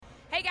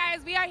Hey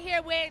guys, we are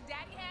here with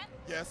Daddy Head.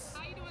 Yes.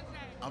 How you doing today?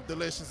 I'm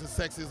delicious and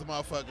sexy as a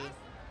motherfucker.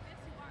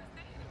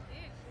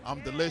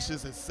 I'm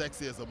delicious and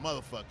sexy as a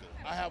motherfucker.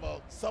 I have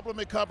a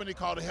supplement company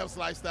called The Health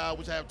Lifestyle,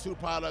 which I have two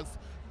products,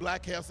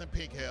 Black Health and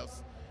Pink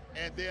Health.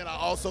 And then I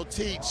also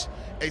teach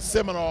a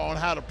seminar on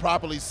how to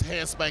properly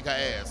hand spank her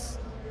ass.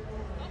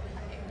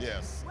 Okay.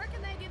 Yes. Where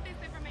can they get this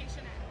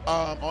information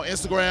at? On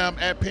Instagram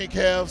at Pink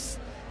Health,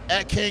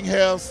 at King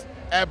Health,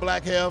 at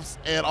Black Health,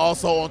 and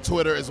also on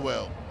Twitter as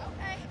well.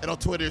 Okay. And on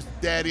Twitter it's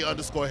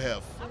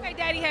Daddy_Health. Okay,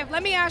 Daddy Head.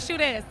 Let me ask you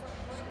this.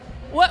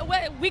 What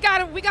we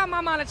got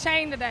Mama on a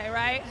chain today,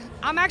 right?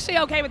 I'm actually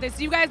okay with this.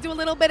 You guys do a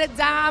little bit of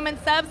dom and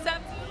sub stuff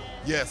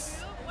too?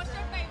 Yes. What's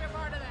your favorite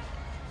part of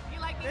that? You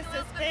like The being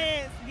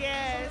suspense,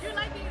 yes. You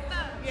like being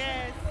subs?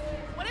 Yes.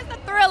 What is the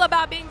thrill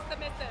about being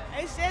submissive?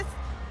 It's just,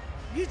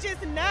 you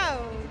just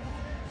know.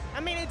 I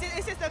mean,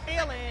 it's just a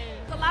feeling.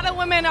 A lot of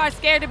women are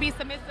scared to be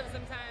submissive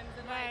sometimes,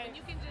 and like, Right. when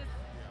you can just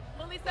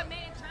fully submit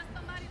and trust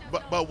somebody.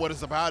 But what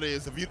it's about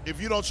is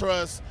if you don't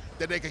trust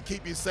that they can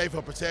keep you safe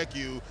or protect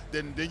you,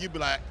 then you be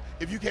like,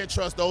 if you can't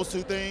trust those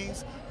two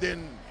things,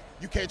 then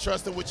you can't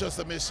trust them with your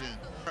submission.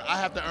 I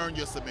have to earn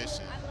your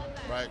submission,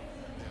 right?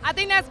 I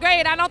think that's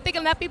great. I don't think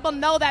enough people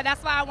know that.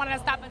 That's why I wanted to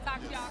stop and talk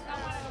to y'all. I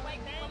wanted to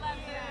wake people up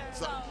to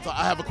that. So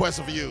I have a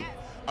question for you.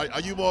 Are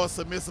you more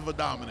submissive or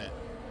dominant?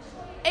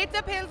 It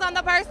depends on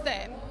the person.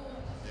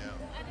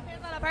 Yeah. It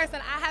depends on the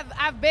person.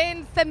 I've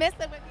been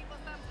submissive with people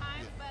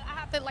sometimes, but I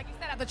have to, like you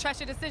said, I have to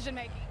trust your decision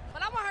making.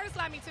 But I want her to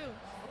slap me too.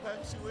 Okay,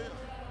 she will.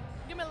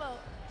 Give me a little.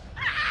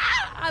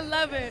 I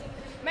love it.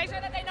 Make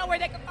sure that they know where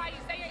they can find you.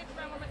 Say your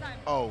Instagram one more time.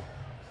 Oh,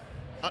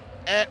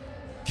 at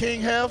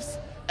King Health,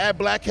 at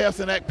Black Health,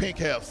 and at Pink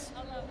Health. I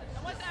love it.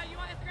 And what's that? You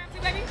on Instagram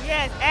too, baby?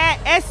 Yes,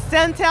 at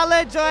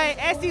Suntella Joy,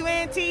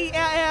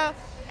 SUNTLLAJOI.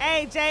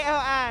 Okay,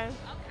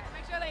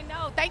 make sure they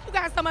know. Thank you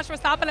guys so much for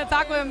stopping and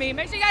talking with me.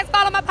 Make sure you guys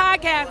follow my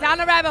podcast, Down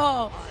the Rabbit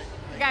Hole.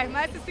 Okay,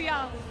 nice to see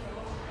y'all.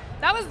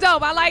 That was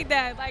dope. I like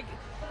that. Like,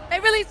 they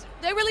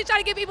really try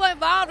to get people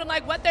involved in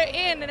like what they're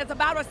in, and it's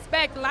about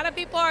respect. A lot of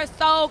people are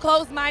so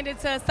close-minded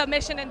to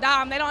submission and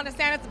dom. They don't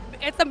understand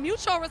it's a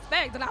mutual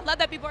respect, and I love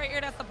that people are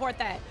here to support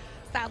that.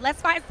 So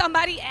let's find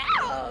somebody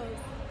else.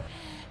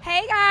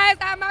 Hey guys,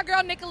 I have my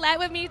girl Nicolette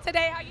with me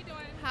today. How you doing?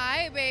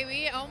 Hi,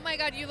 baby. Oh my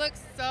God, you look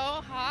so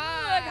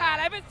hot. You look hot.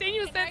 I haven't seen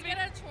you Can since I get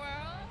a twirl?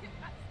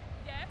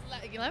 Yes.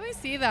 Let me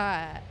see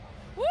that.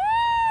 Woo!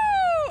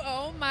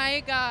 Oh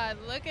my God,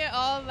 look at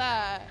all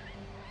that.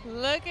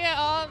 Look at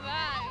all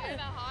that. You're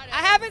the hottest.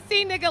 I haven't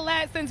seen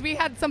Nicolette since we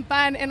had some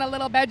fun in a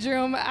little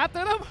bedroom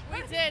after the.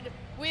 We did.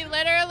 We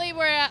literally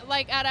were at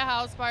a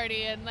house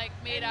party and like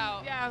made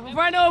out. Yeah, And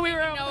before I know it, we were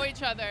didn't know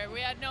each other. We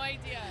had no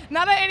idea.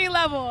 not at any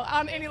level,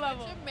 on any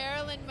level. Such a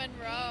Marilyn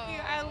Monroe. Thank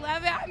you. I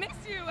love it. I miss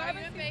you. I Are you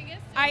miss in you. Vegas?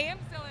 I am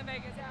still in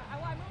Vegas. Yeah,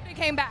 I moved and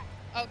came back,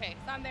 Okay.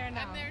 so I'm there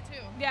now. I'm there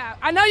too. Yeah,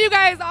 I know you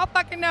guys all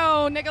fucking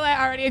know Nicolette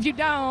already. If you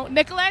don't,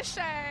 Nicolette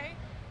Shea.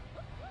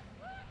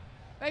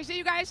 Make sure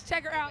you guys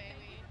check her out. Baby,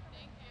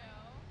 thank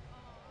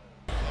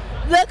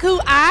you. Look who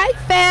I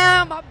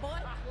found, my boy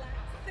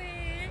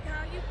Classic.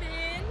 How you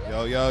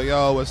been?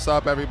 Yo, what's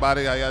up,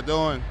 everybody? How y'all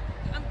doing?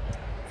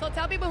 So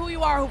tell people who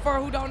you are, for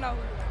who don't know.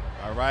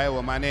 All right,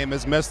 well, my name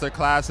is Mr.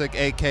 Classic,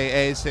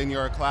 a.k.a.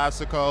 Senor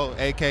Classico,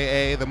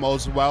 a.k.a. the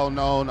most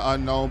well-known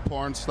unknown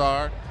porn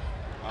star.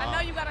 I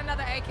know you got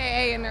another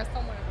AKA in there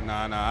somewhere.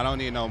 Nah, I don't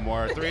need no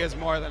more. 3 is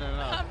more than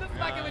enough. I'm just You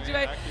know fucking what with I you,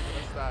 mean? babe. I keep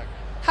it in stock.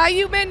 How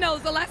you been though?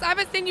 I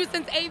haven't seen you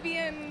since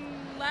Avian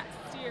last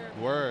year.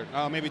 Word.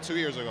 Oh, maybe 2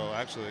 years ago,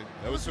 actually.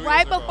 That was 2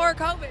 Right years ago. before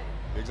COVID.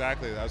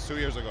 Exactly, that was 2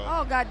 years ago.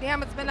 Oh god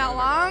damn, it's been that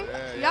long?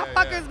 Yeah, Y'all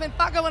fuckers been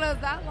fucking with us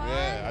that long?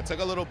 Yeah, I took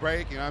a little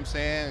break, you know what I'm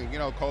saying? You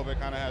know, COVID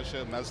kind of had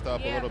shit messed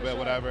up Yeah, a little for bit, sure.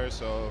 whatever.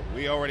 So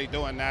we already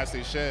doing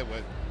nasty shit,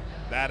 but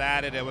that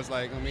added, it was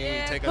like, let me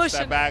Yeah, take a pushing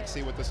step back, it.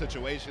 see what the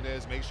situation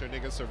is, make sure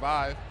niggas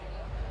survive.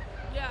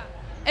 Yeah.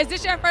 Is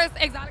this your first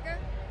Exotica?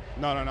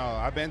 No.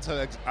 I've been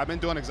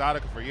doing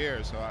Exotica for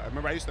years. So I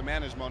remember I used to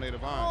manage Monet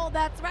Divine. Oh,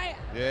 that's right.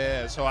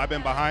 Yeah, so I've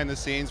been behind the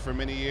scenes for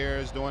many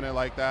years doing it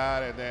like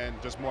that, and then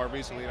just more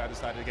recently I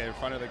decided to get in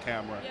front of the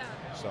camera. Yeah.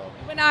 So.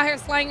 You been out here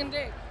slanging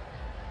dick.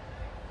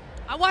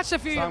 I watched a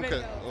few of your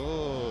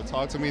videos. Ooh,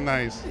 talk to me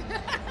nice.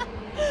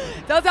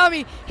 Don't tell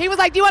me. He was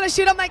like, do you want to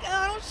shoot? I'm like, oh,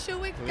 I don't shoot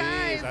with Please,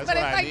 guys. that's But what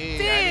it's I like, need.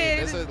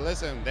 did.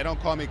 Listen, they don't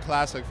call me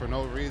classic for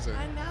no reason.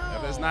 I know.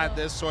 If it's not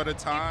this sort of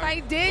time.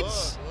 I did. Look.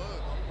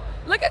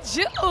 Look at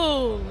you.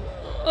 Little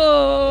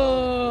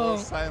Oh.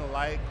 something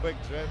light, quick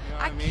drip, you know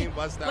what I I mean? can't-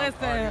 Bust down listen.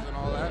 parties and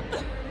all that.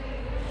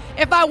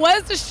 If I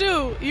was to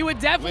shoot, you would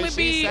definitely When she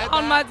be said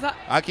on my that, top.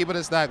 I keep it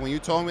a stack. When you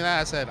told me that,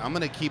 I said, I'm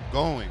going to keep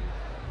going.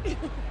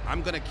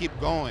 I'm going to keep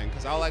going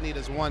because all I need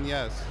is one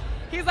yes.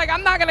 He's like,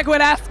 I'm not going to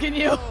quit asking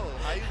you. Oh,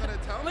 how you going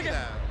to tell Look me at-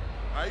 that?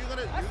 Are you going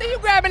to? I see you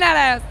grabbing that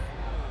ass.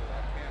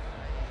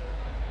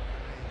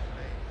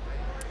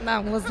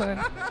 No, listen.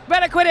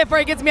 Better quit it before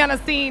he gets me on a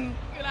scene.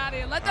 Get out of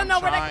here. Let them I'm know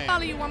where they can trying.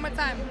 follow you one more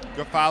time. You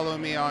can follow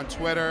me on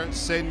Twitter,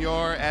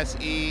 Senor,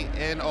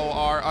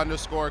 SENOR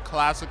 _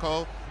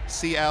 Classico,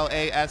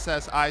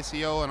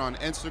 CLASSICO, and on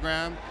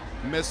Instagram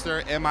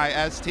Mr.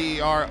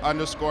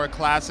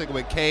 MISTER_classic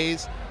with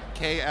K's,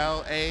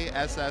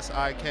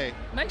 KLASSIK.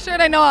 Make sure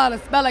they know how to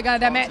spell it,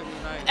 goddammit.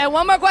 And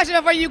one more question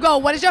before you go.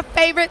 What is your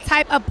favorite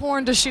type of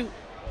porn to shoot?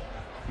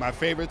 My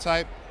favorite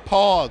type?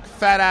 Pog,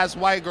 fat ass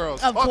white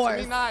girls. Of Talk course.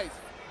 to me nice.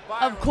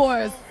 Of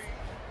course.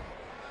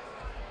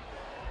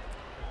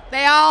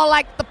 They all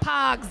like the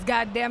pogs,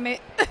 goddammit.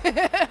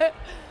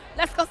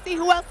 Let's go see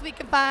who else we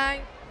can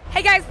find.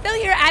 Hey guys, still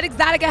here at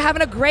Exotica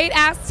having a great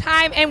ass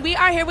time, and we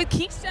are here with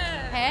Keisha.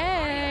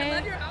 Hey. I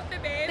love your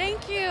outfit, babe.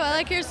 Thank you. I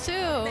like yours too.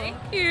 Thank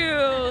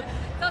you.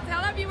 So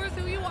tell our viewers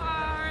who you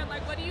are,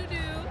 like what do you do?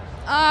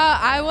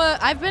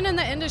 I've been in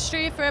the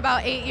industry for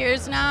about 8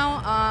 years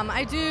now.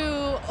 I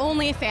do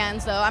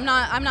OnlyFans though. I'm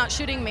not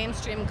shooting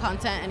mainstream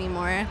content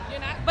anymore. You're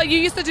not, but you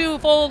used to do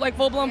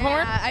full-blown porn?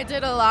 Yeah, I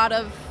did a lot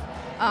of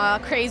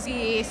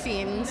crazy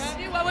scenes.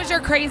 What was your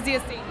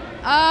craziest scene?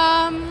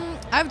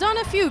 I've done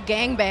a few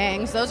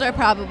gangbangs. Those are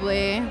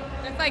probably.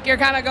 It's like your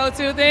kind of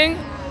go-to thing.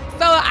 So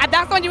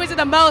that's the one you went to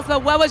the most.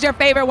 But what was your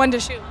favorite one to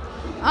shoot?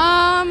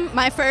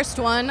 My first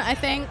one, I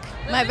think.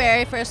 Really? My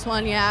very first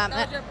one, yeah.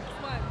 That was your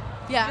first one.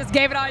 Yeah. Just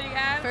gave it all you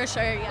had. For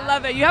sure, yeah. I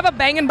love it. You have a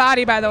banging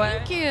body, by the way.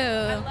 Thank you.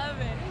 I love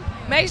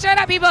it. Make sure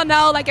that people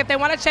know, like, if they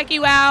want to check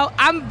you out.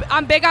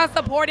 I'm big on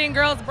supporting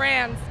girls'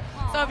 brands.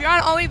 So if you're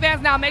on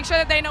OnlyFans now, make sure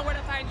that they know where to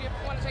find you if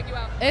they want to check you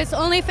out. It's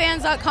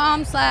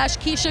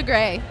onlyfans.com/Keisha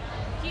Gray.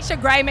 Keisha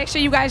Gray, make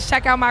sure you guys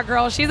check out my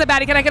girl. She's a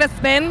baddie. Can I get a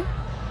spin?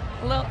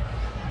 A little.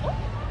 Oh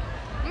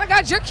my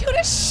God, you're cute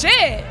as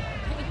shit.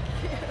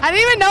 I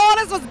didn't even know all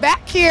this was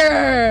back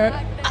here.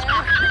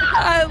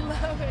 I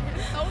love it.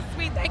 It's so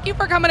sweet. Thank you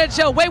for coming to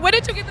chill. Wait, where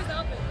did you get this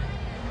outfit?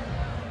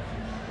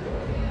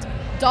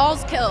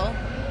 Dolls Kill.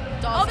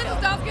 Oh, this is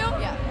Dolls Kill?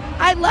 Yeah.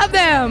 I love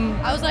them.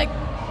 I was like,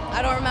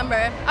 I don't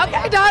remember.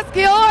 Okay, Dolls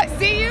Kill. I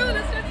see you.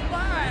 This is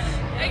fun.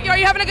 Thank you. Are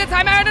you having a good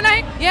time out here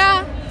tonight?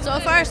 Yeah. So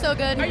far, so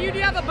good. Do you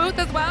have a booth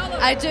as well?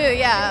 I do,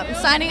 yeah. I'm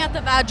signing at the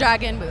Bad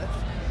Dragon booth.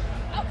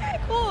 Okay,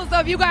 cool. So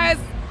if you guys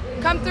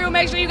come through,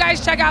 make sure you guys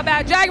check out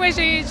Bad Dragon. Make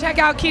sure you check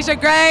out Keisha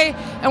Gray.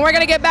 And we're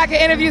going to get back and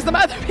interview some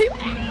other people.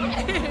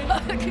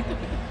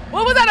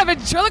 What was that, a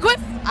ventriloquist?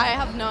 I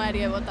have no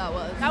idea what that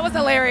was. That was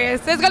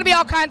hilarious. There's going to be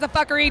all kinds of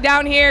fuckery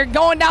down here,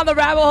 going down the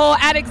rabbit hole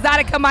at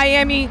Exotica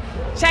Miami.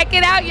 Check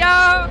it out,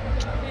 y'all.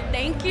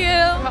 Thank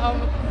you.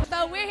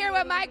 So we're here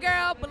with my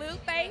girl,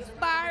 Blueface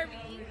Barbie.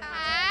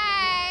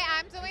 Hi,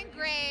 I'm doing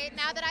great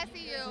now that I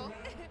see you.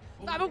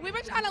 So we've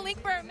been trying to link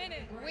for a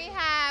minute. We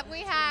have.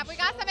 We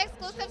got some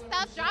exclusive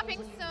stuff dropping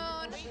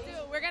soon. We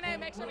do. We're going to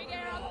make sure we get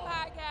her on the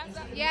podcast.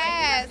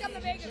 Yes. Wait, you guys come to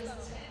Vegas, though.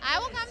 I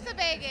will come to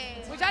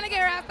Vegas. We're trying to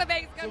get her out to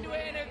Vegas to come do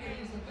an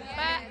interview.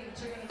 But,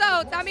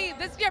 so tell me,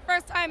 this is your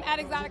first time at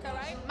Exotica,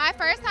 right? My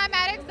first time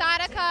at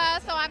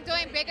Exotica, so I'm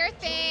doing bigger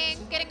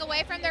things, getting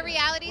away from the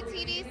reality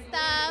TV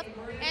stuff,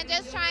 and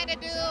just trying to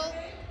do A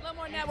little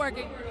more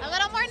networking. a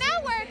little more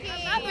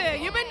networking. I love it.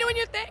 You've been doing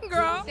your thing,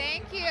 girl.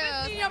 Thank you.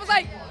 I was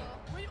like,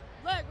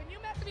 look, when you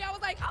messaged me, I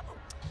was like, oh,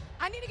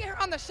 I need to get her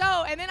on the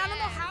show. And then I don't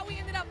know how we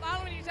ended up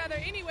following each other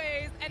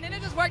anyways. And then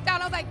it just worked out.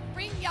 I was like,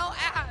 bring your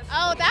ass.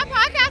 Oh, that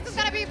podcast is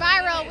going to be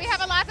viral. We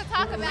have a lot to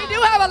talk about. We do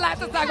have a lot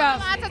to talk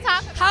about. A lot to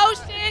talk about.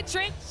 House shit,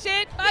 drink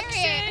shit, fuck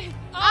Period. shit.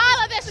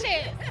 All of this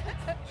shit.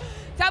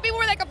 Tell people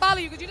where they can follow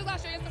you, because you just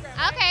lost your Instagram.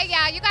 Right? Okay,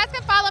 yeah, you guys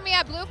can follow me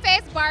at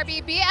Blueface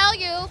Barbie,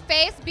 BLU,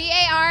 face,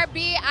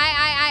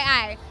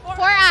 BARBIII. 4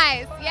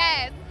 eyes,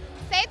 yes.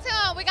 Stay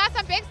tuned. We got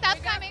some big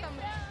stuff coming.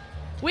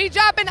 We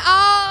dropping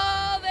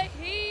all the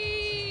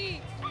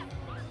heat.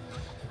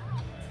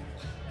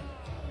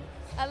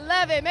 I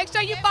love it. Make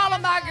sure you follow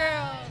my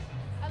girl.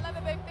 I love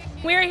it, baby. Thank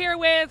you. We're here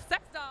with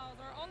Sex Dolls,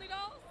 or Only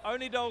Dolls?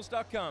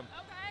 Onlydolls.com.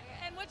 Okay,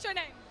 and what's your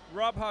name?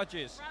 Rob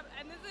Hodges. Rob,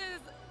 and this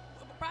is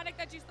a product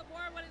that you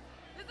support.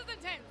 This is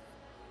intense.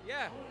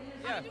 Yeah.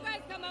 How did you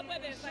guys come up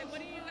with this? Like, what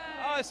do you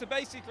guys? Oh, so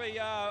basically,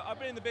 I've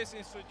been in the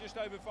business for just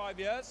over 5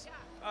 years.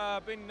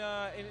 Been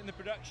in the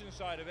production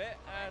side of it,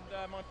 and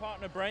my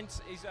partner Brent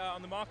is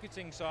on the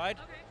marketing side.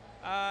 Okay.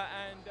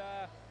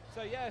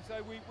 So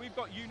we've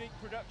got unique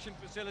production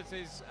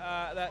facilities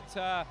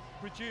that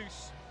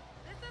produce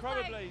This is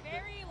probably like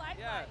very lifelike.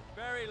 yeah,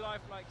 very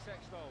lifelike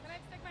sex dolls. Can I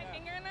stick my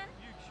finger in there?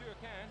 You sure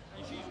can.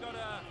 And she's got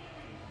a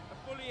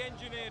fully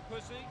engineered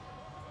pussy.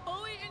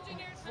 Fully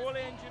engineered.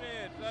 Fully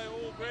engineered, they're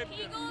all ribbed.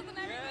 Kegels and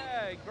everything?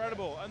 Yeah,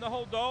 incredible. And the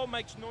whole doll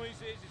makes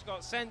noises, it's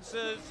got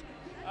sensors,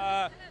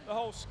 the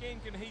whole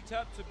skin can heat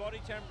up to body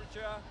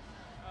temperature.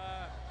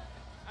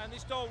 And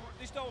this doll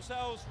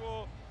sells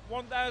for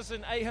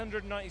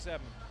 $1,897.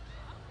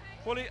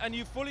 Fully, and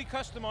you're fully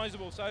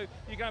customizable, so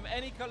you can have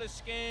any color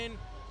skin,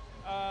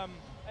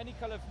 any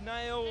color of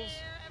nails,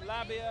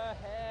 labia,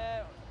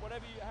 hair,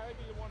 however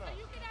you want to. So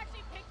you can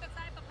actually pick the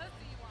type of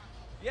pussy you want.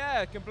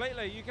 Yeah,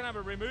 completely. You can have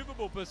a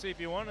removable pussy if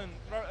you want, and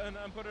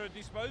put a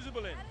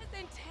disposable in. That is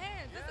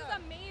intense. This is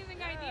an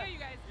amazing idea you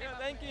guys came Yeah, up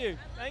thank with. you,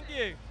 thank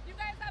you. You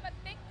guys have a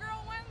thick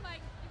girl one?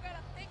 Like, you got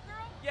a thick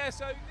girl? Yeah,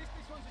 so this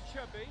one's a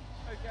chubby,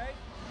 okay?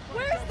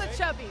 Where's the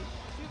chubby?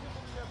 She's a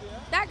bit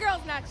chubbier. That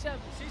girl's not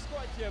chubby. She's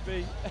quite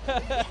chubby.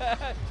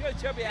 She's got a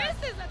chubby ass.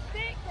 This is a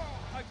thick girl.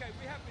 Okay,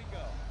 we have big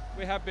girl.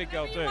 We have big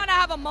girl If too. you want to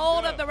have a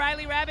mold of the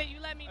Riley Rabbit, you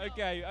let me know.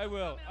 Okay, I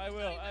will. I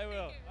will. I'm The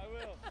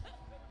sure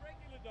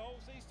regular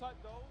dolls, these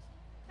type dolls.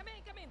 Come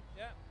in.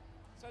 Yeah.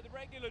 So the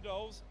regular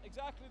dolls,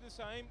 exactly the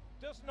same.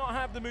 Does not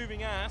have the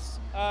moving ass.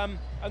 And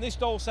this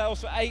doll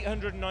sells for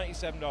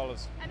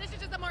 $897. And this is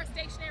just a more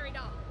stationary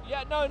doll.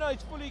 Yeah, no,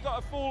 it's fully got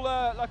a full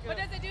like But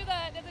a. does it do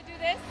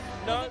this?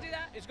 No, Does it do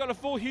that? it's got a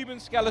full human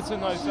skeleton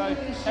though, so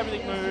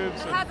everything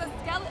moves. It and- has a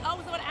skeleton. Oh,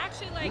 so it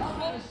actually like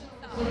holds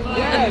stuff.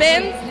 Yeah, The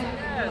bins.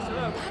 Yeah, so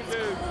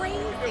look, we can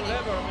do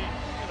whatever. I mean,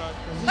 you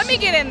know. Let me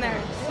get in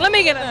there. Let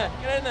me get in there.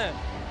 Get in there.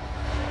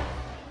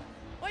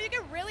 Well, you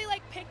can really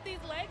like pick these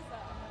legs up.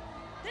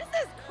 This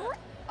is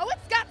oh,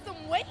 it's got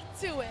some weight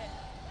to it.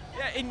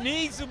 Yeah, it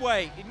needs the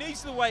weight. It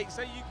needs the weight,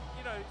 so you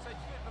know, so it's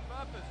fit for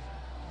purpose.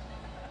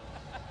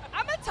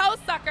 I'm a toe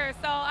sucker,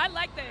 so I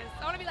like this.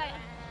 I want to be like.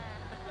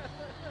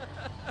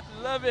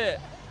 Love it.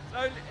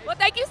 So, Well,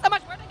 thank you so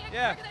much. Where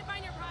Yeah. can they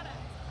find your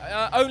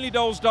product?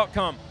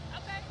 onlydolls.com.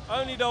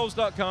 Okay.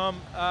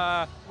 Onlydolls.com.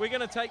 We're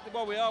going to take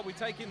we're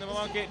taking the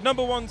market,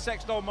 #1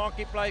 sex doll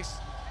marketplace.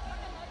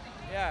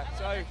 Yeah,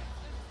 so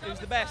it was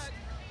the best.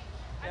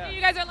 I Yeah. think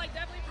you guys are like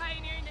definitely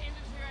pioneering the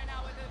industry right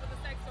now with the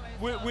sex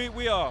toys. so.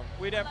 We are.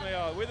 We definitely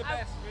are. We're the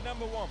best. We're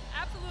 #1.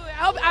 Absolutely.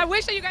 I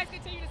wish that you guys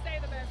continue to stay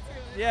the best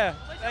too. Yeah,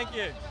 Wish thank all the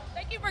you. best.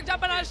 Thank you for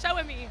jumping on the show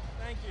with me.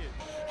 Thank you.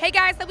 Hey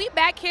guys, so we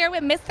back here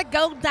with Mr.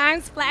 Gold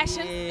Dimes Flash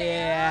and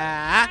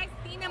Yeah. Sale.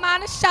 I've seen him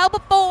on the show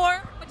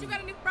before, but you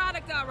got a new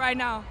product out right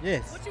now.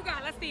 Yes. What you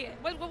got? Let's see it.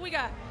 What we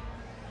got?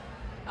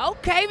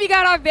 Okay, we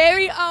got our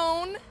very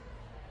own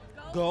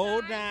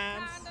Gold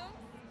Dimes. condom.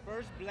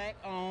 First black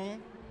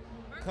owned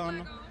First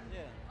condom. black owned. Yeah,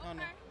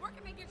 condom. Okay, where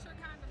can they get your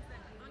condoms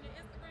at? On your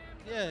Instagram?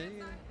 Yeah,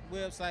 Your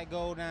yeah. Website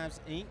Gold Dimes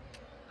Inc. Okay.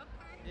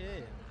 Yeah.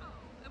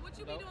 Oh, and what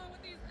you be Hello? doing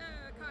with these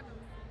condoms?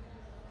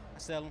 I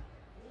sell them.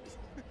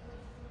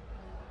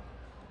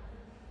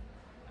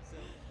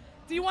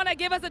 Do you want to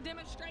give us a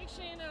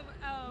demonstration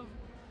of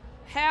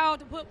how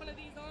to put one of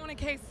these on in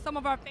case some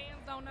of our fans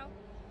don't know?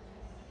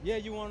 Yeah,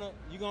 you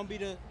gonna be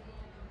the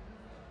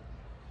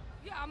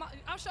Yeah,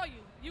 I'll show you.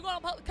 You gonna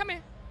come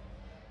here?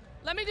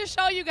 Let me just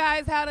show you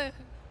guys how to.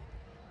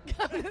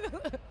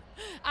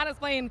 I'll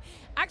explain.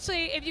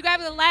 Actually, if you guys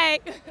would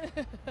like,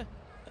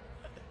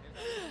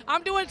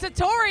 I'm doing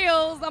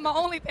tutorials on my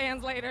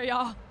OnlyFans later,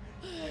 y'all.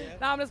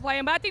 No, I'm just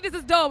playing, but I think this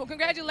is dope.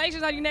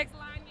 Congratulations on your next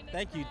line. Your next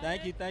Thank you,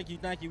 line.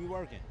 thank you. We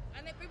working.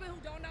 And then people who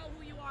don't know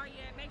who you are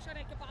yet, make sure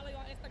they can follow you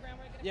on Instagram.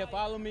 Where they Yeah, can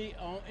follow me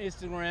on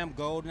Instagram,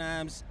 Gold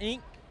Dimes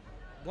Inc.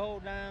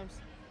 Gold Dimes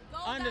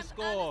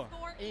underscore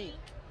Inc.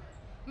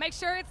 Make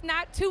sure it's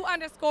not 2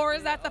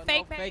 underscores. That's a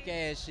fake no page. fake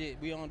ass shit.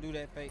 We don't do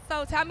that fake.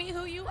 So tell me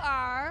who you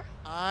are.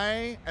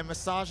 I am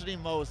Misogyny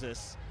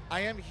Moses.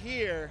 I am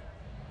here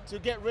to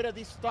get rid of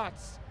these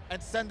thoughts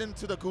and send them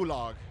to the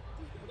gulag.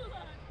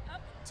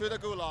 To the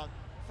gulag.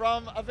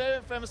 From a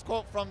very famous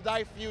quote from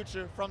Die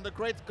Future, from the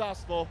great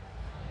gospel.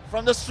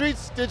 From the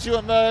streets did you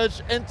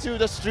emerge, into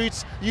the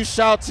streets you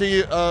shall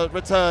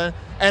return.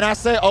 And I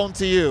say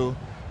unto you,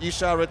 you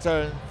shall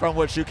return from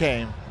which you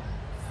came.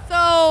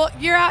 So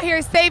you're out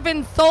here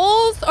saving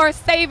souls or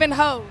saving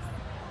hoes?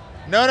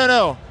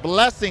 No.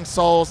 Blessing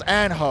souls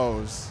and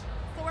hoes.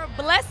 So we're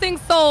blessing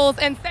souls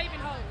and saving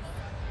hoes.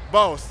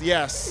 Both,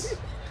 yes.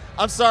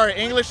 I'm sorry,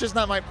 English is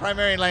not my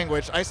primary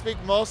language. I speak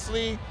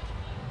mostly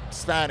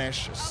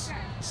Spanish. Okay.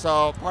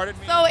 So, pardon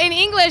me. So in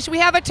English, we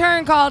have a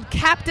term called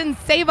Captain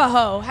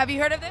Save-A-Hoe. Have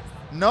you heard of this?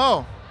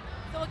 No.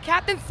 So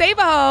Captain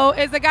Save-A-Hoe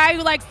is a guy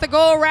who likes to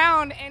go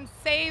around and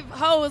save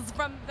hoes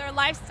from their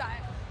lifestyle.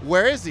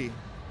 Where is he?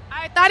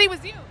 I thought he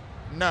was you.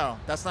 No,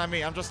 that's not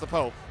me. I'm just the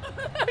Pope.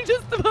 I'm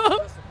just the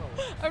Pope.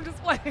 I'm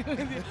just playing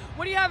with you.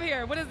 What do you have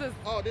here? What is this?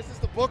 Oh, this is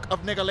the Book of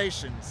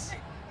Nigalations.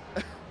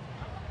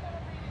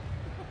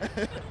 And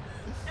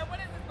what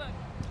is this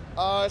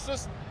book? It's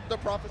just the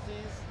prophecies,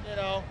 you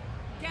know.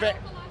 Ghetto Ve-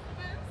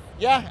 philosophers?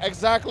 Yeah,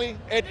 exactly.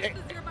 This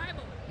is your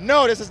Bible.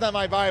 No, this is not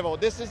my Bible.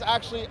 This is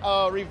actually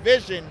a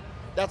revision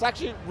that's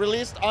actually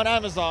released on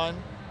Amazon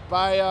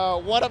by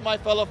one of my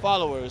fellow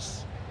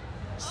followers.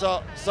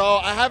 So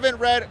I haven't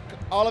read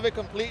all of it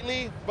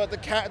completely, but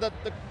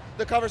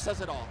the cover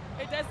says it all.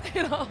 It does say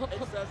it all. It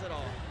says it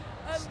all.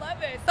 I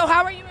love it. So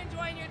how are you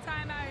enjoying your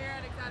time out here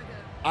at Exotica?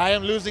 I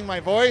am losing my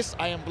voice.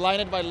 I am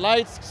blinded by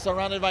lights,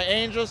 surrounded by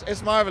angels.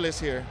 It's marvelous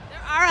here. There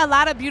are a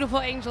lot of beautiful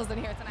angels in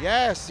here tonight.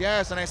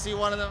 Yes, and I see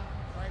one of them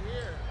right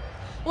here.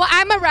 Well,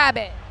 I'm a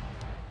rabbit.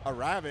 A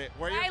rabbit.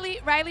 Riley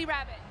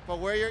Rabbit. But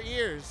where are your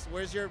ears?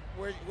 Where's your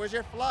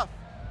fluff?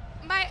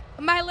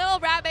 My little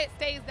rabbit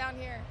stays down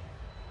here.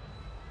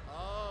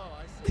 Oh,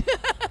 I see.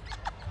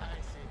 I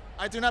see.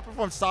 I do not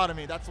perform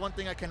sodomy. That's one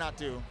thing I cannot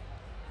do.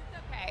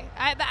 It's okay.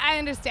 I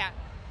understand.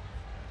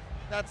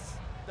 That's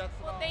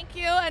Well, thank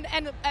you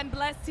and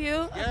bless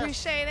you. Yes.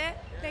 Appreciate it.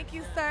 Thank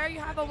you, sir. You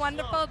have a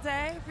wonderful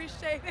day.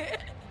 Appreciate it.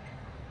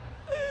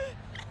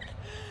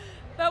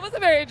 That was a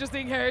very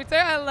interesting character.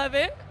 I love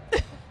it.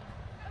 I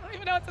don't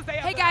even know what to say.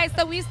 Hey guys,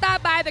 so we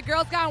stopped by the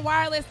Girls Gone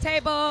Wireless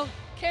table.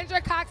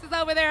 Kendra Cox is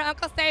over there,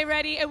 Uncle Stay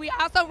Ready, and we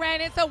also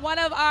ran into one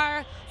of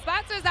our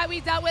sponsors that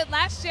we dealt with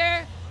last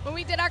year, when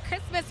we did our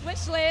Christmas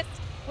wish list,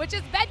 which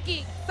is Bed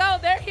Geek. So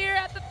they're here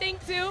at the thing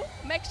too.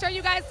 Make sure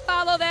you guys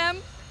follow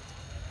them.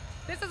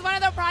 This is one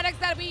of the products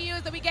that we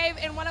use that we gave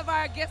in one of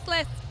our gift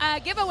list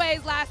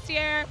giveaways last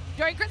year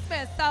during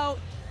Christmas. So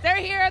they're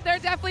here, they're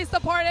definitely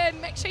supported.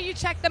 Make sure you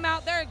check them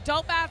out. They're a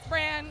dope ass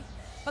brand.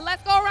 But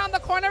let's go around the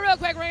corner real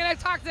quick. We're gonna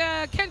talk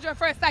to Kendra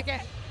for a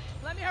second.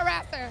 Let me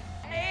harass her.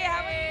 Hey,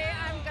 how are you?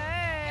 I'm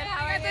good.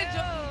 How are you?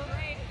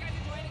 Great. You guys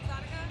enjoying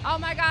Exotica? Oh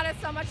my God,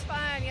 it's so much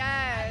fun.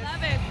 Yes. I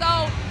love it.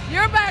 So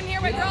you're back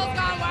here with Girls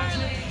Gone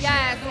Wireless.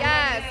 Yes,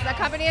 yes. The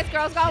company is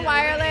Girls Gone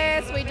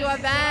Wireless. We do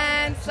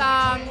events.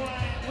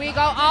 We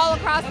go all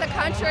across the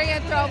country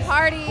and throw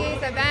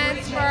parties,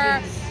 events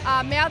for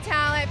male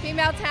talent,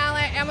 female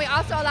talent, and we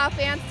also allow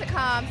fans to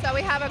come. So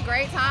we have a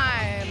great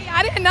time.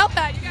 I didn't know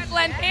that. You guys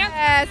let fans?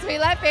 Yes, we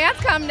let fans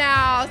come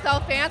now,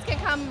 so fans can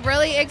come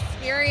really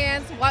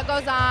experience what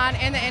goes on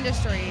in the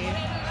industry.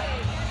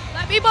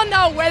 Let people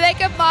know where they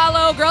can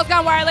follow Girls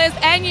Gone Wireless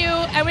and you,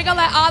 and we're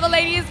gonna let all the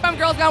ladies from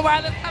Girls Gone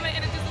Wireless come and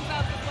introduce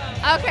themselves as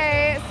well.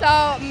 Okay,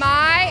 so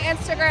my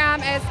Instagram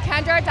is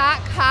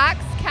kendra.cox,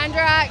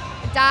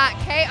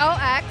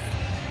 kendra.kox,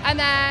 and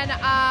then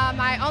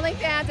my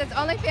OnlyFans is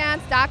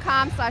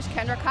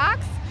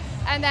onlyfans.com/KendraCox.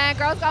 And then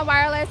Girls Gone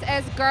Wireless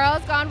is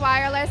Girls Gone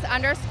Wireless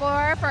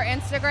 _ for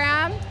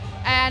Instagram,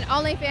 and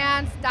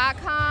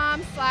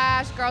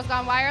onlyfans.com/Girls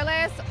Gone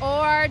Wireless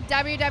or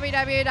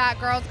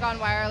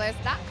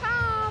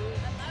www.girlsgonewireless.com.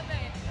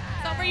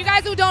 So for you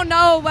guys who don't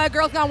know what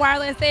Girls Gone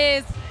Wireless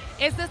is,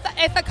 it's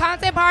a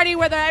content party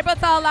where they're able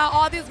to allow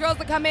all these girls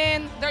to come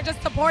in. They're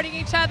just supporting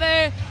each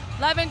other,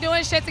 loving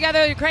doing shit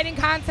together, creating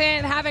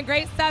content, having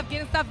great stuff,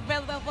 getting stuff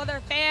available for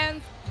their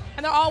fans,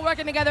 and they're all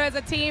working together as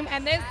a team.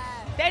 And this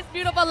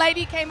beautiful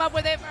lady came up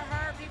with it for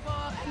her people,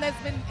 and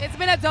it's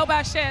been a dope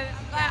ass shit.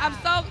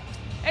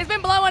 It's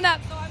been blowing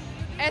up. So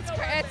it's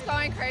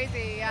going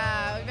crazy.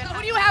 Yeah. So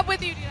who do you have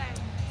with you today?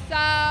 So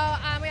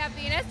we have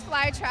Venus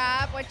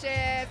Flytrap, which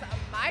is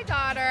my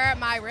daughter,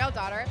 my real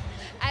daughter.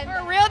 And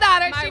her real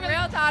daughter? My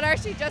real daughter.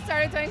 She just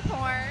started doing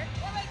porn.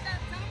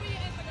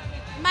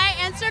 My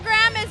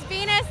Instagram is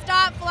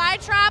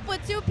venus.flytrap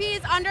with 2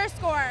 P's _.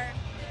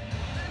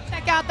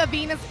 Check out the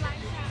Venus Flytrap.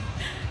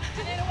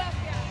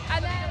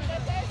 And then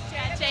this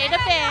is Jada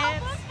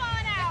Bits.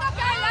 It's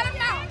okay, let him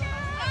know.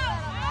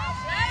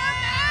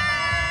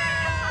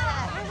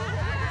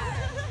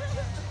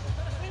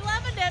 We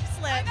love a nip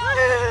slip.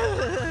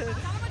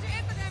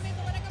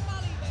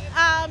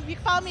 You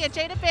can follow me at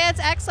Jada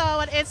Bits XO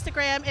on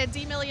Instagram and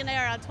D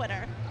Millionaire on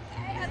Twitter.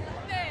 Hey, I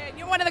love it.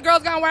 You're one of the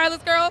Girls Gone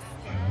Wireless girls?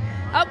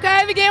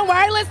 Okay, we getting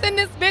wireless in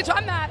this bitch.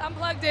 I'm not. I'm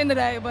plugged in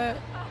today, but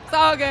it's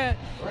all good.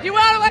 You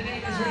want to what?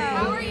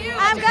 How are you?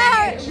 I'm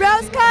good.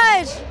 Rose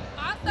Kush.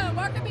 Awesome.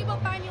 Where can people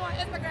find you on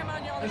Instagram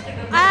on your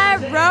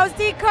Rose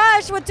D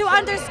Kush with 2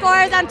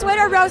 underscores on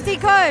Twitter. Rose D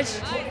Kush.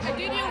 Do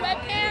you do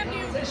webcam? Do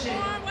you do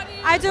porn? What do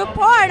you do? I do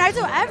porn. I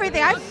do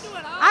everything. I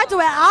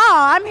do it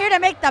all. I'm here to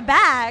make the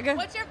bag.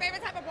 What's your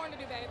favorite type of porn to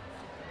do, babe?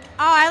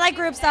 Oh, I like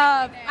group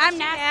stuff. I'm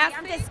nasty.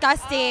 I'm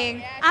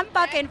disgusting. I'm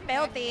fucking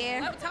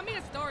filthy. Tell me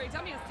a story.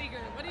 Tell me a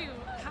secret. What do you?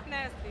 How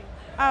nasty?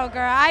 Oh,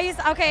 girl. I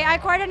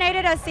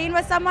coordinated a scene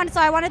with someone,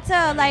 so I wanted to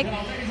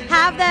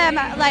have them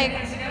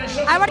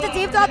I wanted to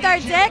deep throat their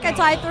dick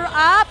until I throw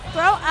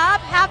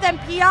up, have them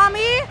pee on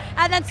me,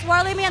 and then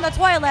swirling me in the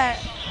toilet.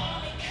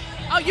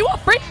 Oh, you a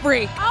freak?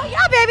 Oh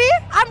yeah, baby.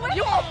 I'm with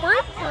you. A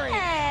freak?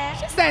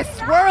 She She said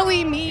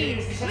swirly me.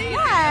 Please.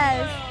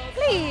 Yes,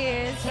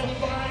 please.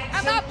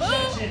 I'm not boo.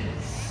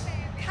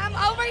 Come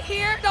over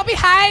here. Don't be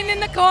hiding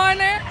in the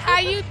corner. How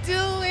you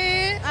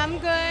doing? I'm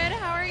good.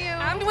 How are you?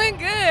 I'm doing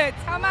good.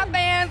 Tell my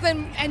fans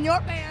and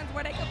your fans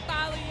where they can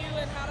follow you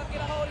and how to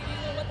get a hold of you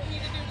and what they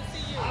need to do to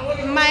see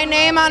you. My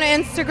name on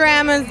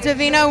Instagram is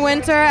Davina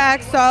Winter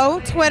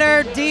XO,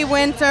 Twitter D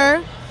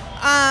Winter,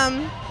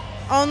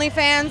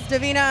 OnlyFans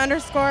Davina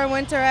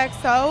 _Winter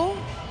XO.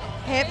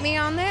 Hit me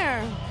on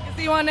there. You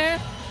see you on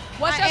there?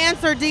 I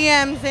answer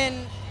DMs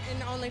in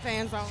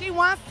OnlyFans. She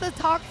wants to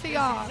talk to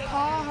y'all.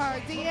 Call her,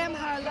 DM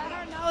her, let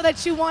her know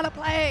that you want to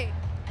play.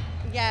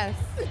 Yes.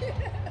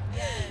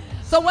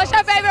 So what's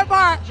your favorite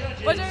part?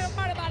 What's your favorite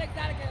part about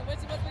Exotica?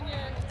 What's been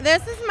your...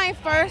 This is my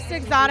first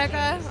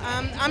Exotica.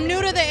 I'm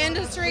new to the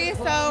industry,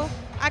 so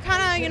I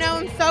kind of,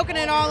 I'm soaking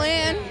it all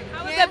in.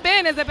 How has it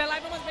been? Has it been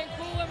like everyone's been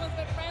cool? Everyone's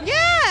been friendly?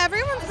 Yeah,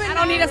 everyone's been. I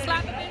don't need a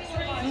slap of it.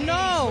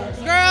 No,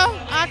 girl,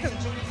 I could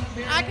drink.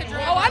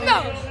 Oh, I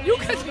know. You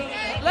could.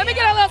 Let me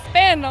get a little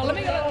spin though. Let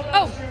me get a little.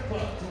 Oh,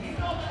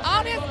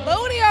 all this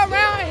booty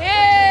around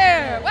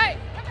here. Wait.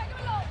 Come back. Give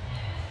me a little.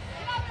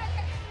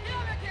 Get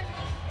over here.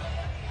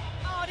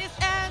 All this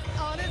ass.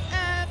 All this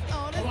ass.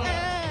 All this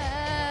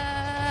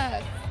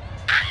ass.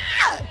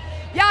 Ah!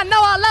 Y'all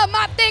know I love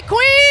my thick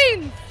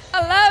queens.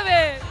 I love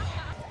it.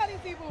 Tell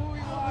these people who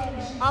you are.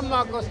 I'm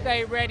not gonna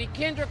stay ready.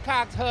 Kendra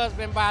Cox's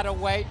husband, by the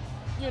way.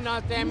 You know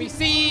what I'm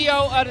saying?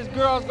 CEO of this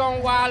Girls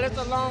Gone Wireless,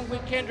 along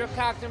with Kendra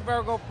Cox and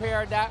Virgo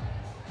Paradise.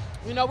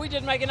 We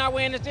just making our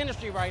way in this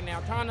industry right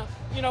now, trying to,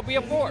 be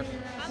a force.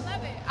 I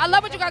love it. I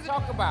love what you guys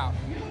talk about.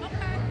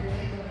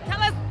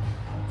 Okay.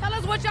 Tell us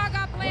us what y'all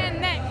got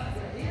planned next.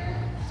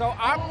 So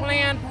our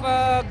plan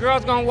for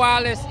Girls Gone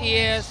Wireless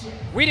is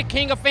we the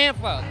king of fan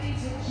fuck.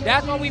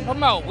 That's what we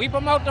promote. We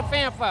promote the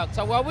fan fuck.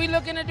 So what we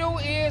looking to do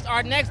is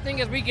our next thing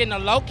is we getting a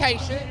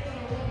location,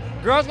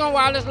 Girls Gone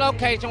Wireless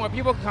location where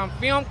people can come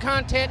film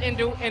content and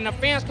the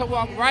fans can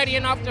walk right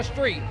in off the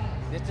street.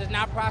 This is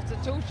not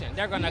prostitution.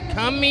 They're gonna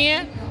come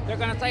in, they're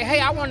gonna say, hey,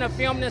 I wanna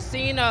film this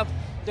scene of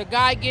the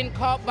guy getting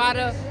caught by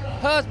the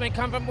husband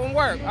coming from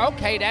work.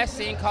 Okay, that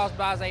scene costs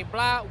blah, blah,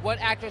 blah. What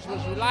actress would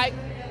you like?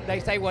 They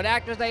say what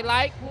actors they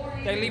like.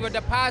 They leave a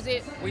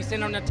deposit. We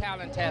send them to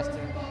talent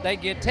testing. They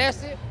get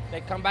tested.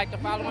 They come back the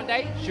following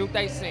day, shoot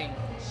they scene.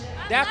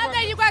 I love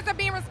that you guys are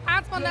being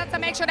responsible enough to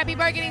make sure that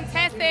people are getting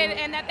tested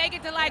and that they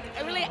get to like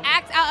really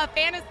act out a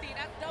fantasy.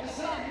 That's dope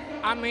as fuck.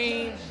 I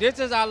mean, this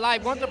is our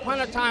life. Once upon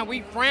a time,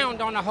 we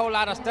frowned on a whole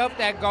lot of stuff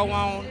that go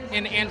on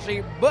in the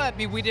industry, but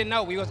we didn't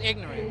know. We was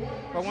ignorant.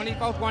 But when these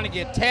folks want to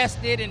get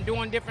tested and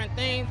doing different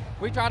things,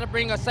 we try to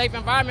bring a safe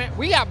environment.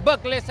 We got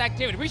bucket list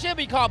activity. We should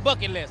be called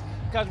bucket list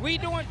because we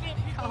doing shit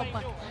people ain't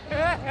doing.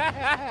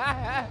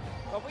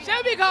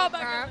 Should be called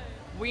bucket list.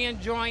 We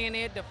enjoying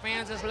it. The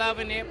fans is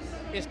loving it.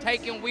 It's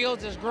taking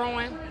wheels. It's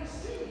growing.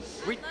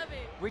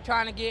 We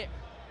trying to get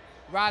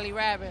Riley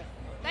Rabbit.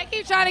 They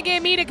keep trying to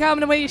get me to come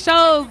to these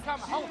shows.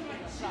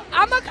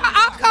 I'll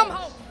come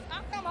host.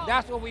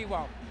 That's what we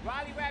want.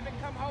 Riley Rabbit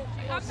come host.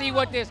 She gonna see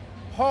what this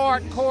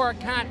hardcore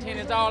content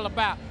is all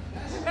about.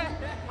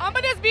 I'm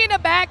gonna just be in the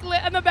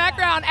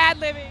background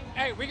ad-libbing.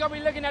 Hey, we gonna be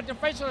looking at the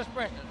facial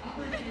expression.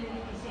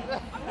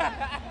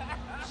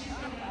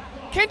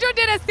 Kendra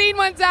did a scene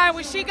one time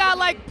where she got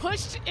like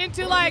pushed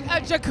into like a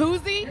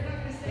jacuzzi,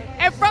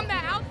 and from the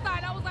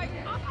outside I was like,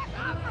 oh my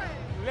God, friend.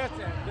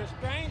 Listen, the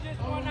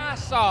strangest one I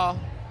saw,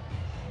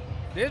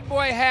 this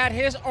boy had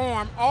his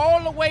arm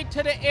all the way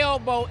to the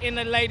elbow in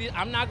the lady.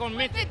 I'm not gonna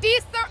mention.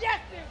 Yes,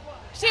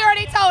 she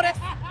already told us.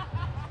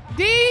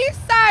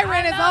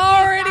 D-Siren has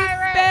already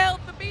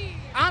spelled the B.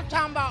 I'm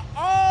talking about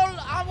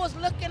I was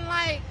looking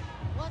like,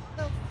 what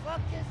the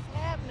fuck is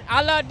happening?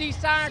 I love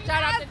D-Siren.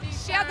 Shout out to D-Siren.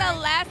 She has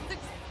elastic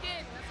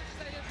skin. That's what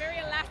she said. It's very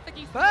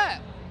elasticy.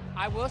 But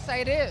I will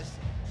say this.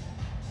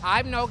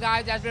 I know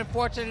guys that's been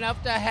fortunate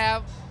enough to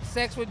have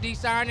sex with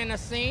D-Siren in a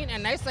scene,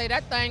 and they say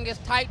that thing is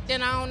tight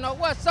than I don't know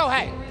what. So,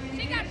 hey.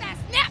 She got that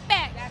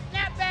snapback. That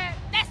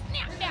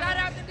snapback. Shout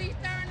out to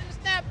D-Siren and the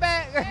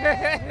snapback.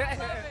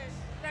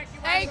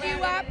 Thank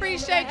you. I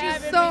appreciate you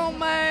so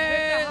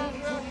much.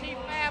 She's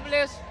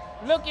fabulous,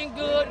 looking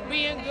good,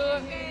 being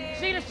good.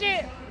 She the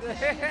shit.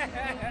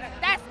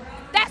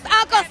 That's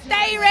Uncle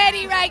Stay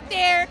Ready right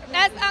there.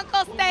 That's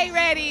Uncle Stay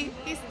Ready.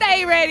 He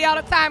stay ready all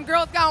the time.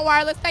 Girls Gone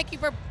Wireless. Thank you.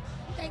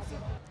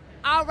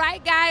 All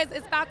right, guys,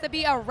 it's about to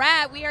be a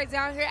wrap. We are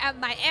down here at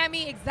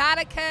Miami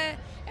Exotica,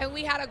 and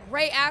we had a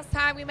great ass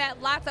time. We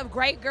met lots of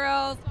great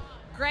girls,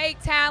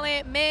 great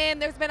talent, men.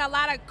 There's been a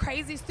lot of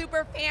crazy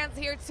super fans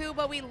here too,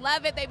 but we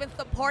love it. They've been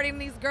supporting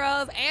these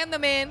girls and the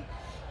men.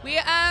 We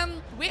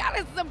had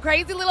some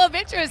crazy little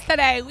adventures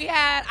today.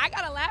 I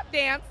got a lap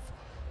dance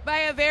by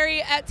a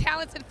very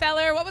talented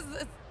fella. What was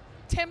this?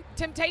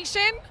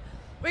 Temptation?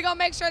 We're gonna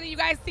make sure that you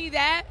guys see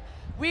that.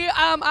 We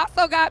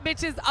also got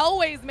bitches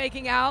always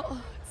making out.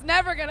 It's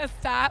never gonna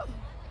stop.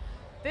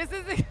 It's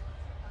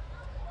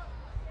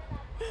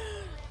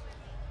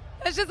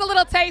just a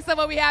little taste of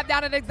what we have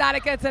down at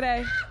Exotica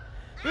today.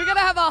 We're gonna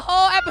have a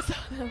whole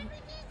episode.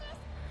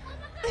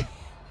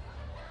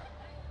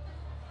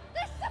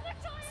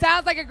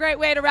 Sounds like a great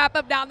way to wrap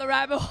up Down the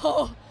Rabbit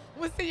Hole.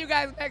 We'll see you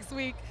guys next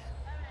week.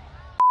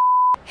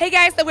 Hey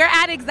guys, so we're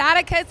at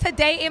Exotica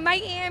today in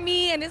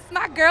Miami, and this is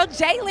my girl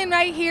Jalen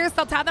right here.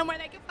 So tell them where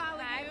they can follow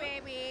you. Hi,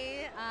 baby.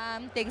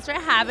 Thanks for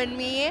having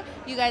me.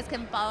 You guys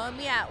can follow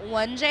me at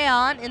 1J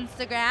on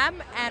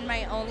Instagram, and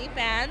my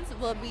OnlyFans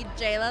will be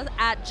Jayla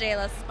at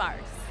Jayla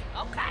Sparks.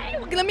 Okay,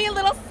 well, give me a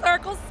little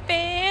circle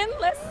spin.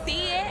 Let's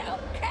see it.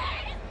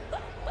 Okay.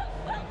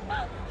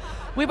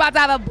 We about to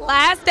have a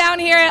blast down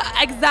here at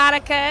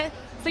Exotica.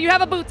 So you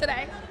have a booth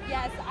today?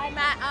 Yes, I'm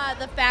at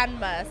the fan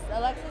bus,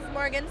 Alexis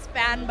Morgan's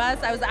fan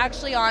bus. I was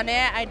actually on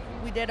it.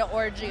 We did an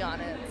orgy on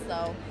it,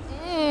 so.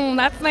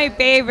 That's my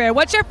favorite.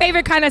 What's your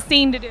favorite kind of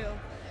scene to do?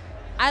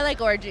 I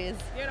like orgies.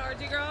 You're an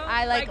orgy girl?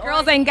 I like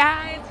girls and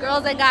guys?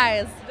 Girls and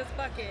guys. Just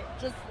fuck it.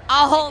 Just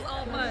all holes,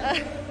 all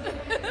fun.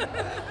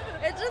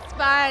 It's just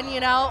fun, you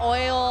know,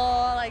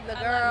 oil, like the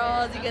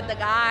girls, you get the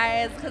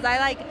guys, because I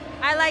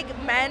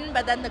like men,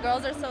 but then the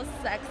girls are so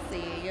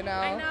sexy, you know?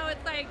 I know,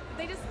 it's like,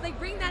 they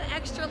bring that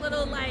extra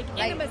little, like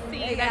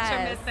intimacy that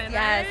you're missing,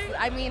 yes. right?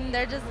 I mean,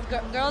 they're just,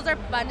 girls are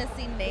fun to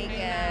see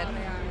naked.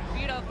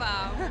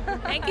 Beautiful.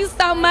 Thank you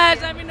so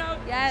much. Let me know.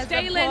 Yes,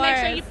 Jalen, make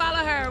sure you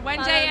follow her.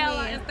 1JL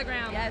on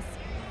Instagram. Yes.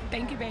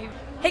 Thank you, babe.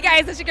 Hey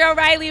guys, it's your girl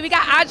Riley. We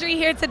got Audrey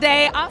here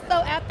today, also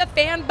at the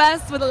fan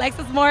bus with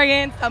Alexis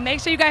Morgan. So make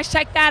sure you guys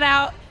check that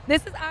out.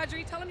 This is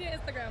Audrey. Tell them your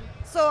Instagram.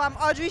 So I'm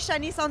Audrey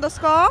Shanice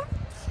 _,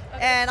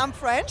 and I'm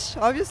French.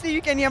 Obviously,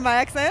 you can hear my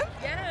accent.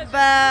 Yes.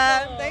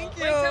 But thank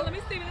you. Wait, let me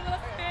see the little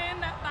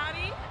spin, that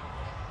body.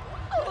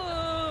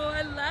 Oh,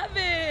 I love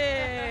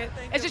it.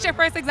 Is this your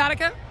first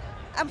Exotica?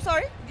 I'm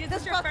sorry? Is This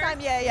this your first first? time,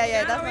 yeah. Yeah,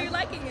 That's how are my- you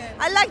liking it?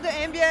 I like the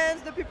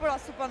ambience. The people are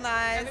super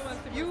nice.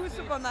 Everyone's You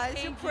super nice.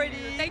 Thank You're you.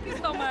 pretty. Thank you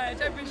so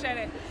much. I appreciate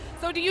it.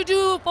 So do you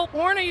do full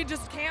porn or you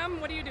just cam?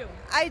 What do you do?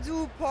 I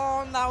do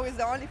porn now with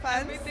the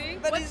OnlyFans. Everything?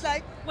 But What's, it's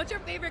like what's your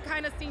favorite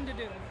kind of scene to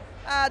do?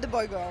 the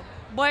boy girl.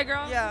 Boy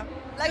girl? Yeah.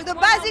 Like Just the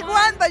one-on-one? basic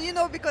one, but you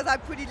know, because I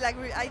put it like,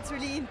 it's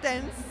really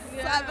intense.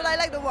 Yeah. But I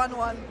like the one.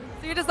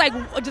 So you're just like,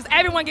 just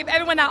everyone, give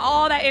everyone that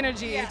all that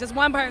energy. Yeah. Just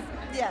one person.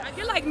 Yeah.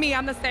 You're like me,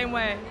 I'm the same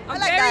way. I I'm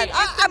like very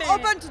that. I'm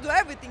intimate. open to do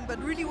everything,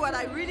 but really what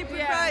I really prefer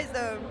Yeah. is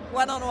the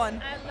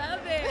one-on-one. I love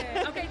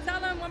it. Okay,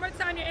 tell them one more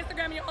time your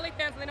Instagram and your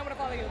OnlyFans so they know where to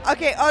follow you.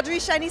 Okay, Audrey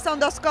Shanice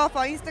 _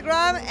 for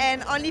Instagram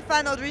and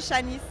OnlyFans Audrey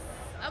Shanice.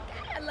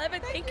 Okay, I love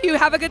it. Thank you.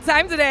 Have a good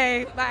time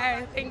today.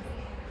 Bye. Thanks.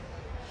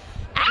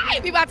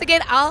 Hey, we about to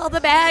get all the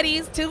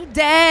baddies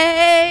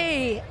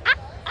today.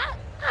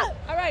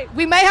 All right,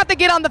 we may have to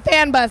get on the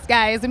fan bus,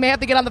 guys. We may have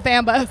to get on the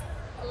fan bus.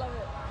 I love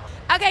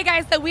it. Okay,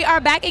 guys, so we are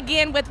back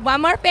again with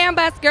one more fan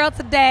bus girl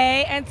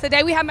today, and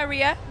today we have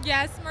Maria.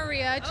 Yes,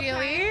 Maria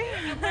Gili.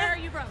 And where are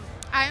you from?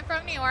 I'm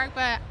from New York,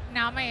 but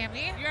now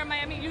Miami. You're in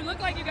Miami. You look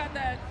like you got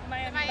that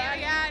Miami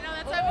body. Yeah, I know.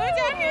 That's why I moved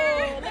down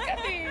here. Look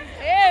at these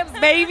hips,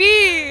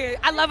 baby.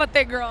 I love a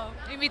thick girl.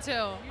 Me too.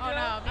 Oh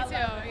no, me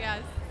too.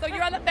 Yes. So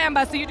you're on the fan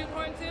bus. So you do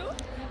porn too?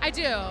 I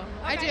do.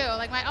 I do.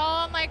 Like my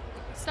own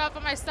stuff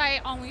on my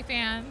site,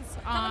 OnlyFans.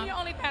 Tell them your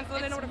OnlyFans so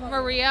they know what to follow.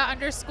 Maria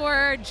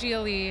 _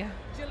 Gili.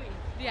 Gili.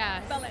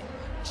 Yes. Spell it.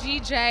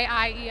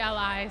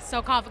 GJIELI.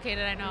 So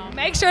complicated, I know.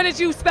 Make sure that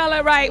you spell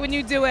it right when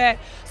you do it.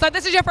 So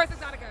this is your first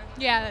Exotica?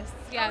 Yes.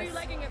 How are you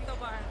liking it so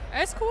far?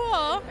 It's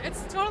cool.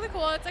 It's totally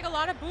cool. It's like a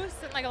lot of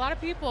boosts and like a lot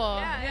of people.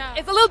 Yeah.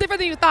 It's a little different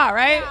than you thought,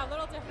 right? Yeah, a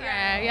little different.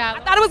 Yeah. I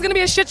thought it was gonna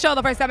be a shit show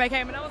the first time I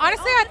came. And I was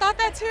Honestly, like, I thought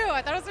that too.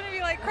 I thought it was gonna be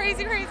like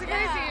crazy, but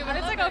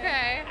it's like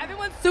okay.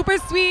 Everyone's super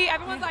sweet.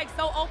 Everyone's like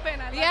so open.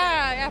 I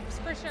love it.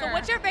 For sure. So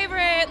what's your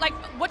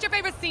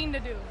favorite scene to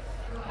do?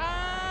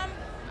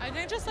 I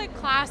think just like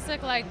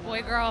classic like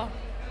boy girl.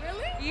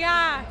 Really?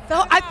 Yeah.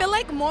 So I feel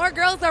like more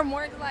girls are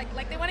more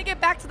like they want to get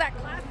back to that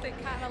classic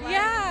kind of like.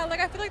 Yeah, like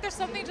I feel like there's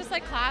something just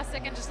like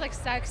classic and just like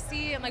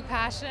sexy and like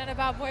passionate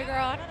about boy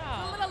girl. I don't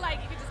know. It's a little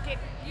like you could just get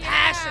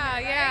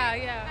passionate.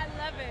 Right? Yeah.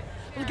 I love it.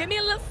 Well, give me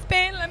a little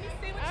spin. Let me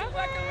see what you're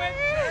working with,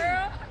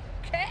 girl.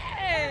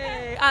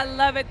 Okay. I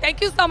love it.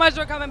 Thank you so much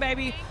for coming,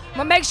 baby. I'm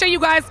gonna make sure you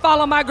guys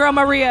follow my girl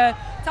Maria.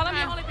 Tell them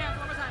your OnlyFans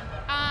one more time.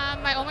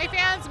 My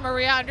OnlyFans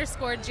Maria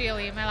 _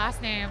 Gili, my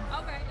last name.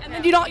 Okay. And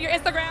then you don't your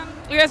Instagram.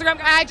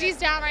 My IG's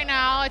down right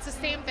now. It's the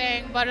same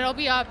thing, but it'll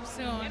be up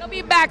soon. It'll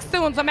be back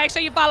soon, so make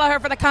sure you follow her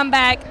for the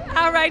comeback.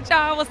 All right,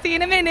 y'all. We'll see you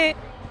in a minute.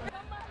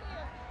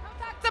 Come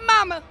talk to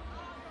mama.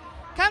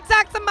 Come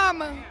talk to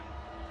mama.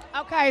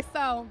 Okay,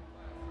 so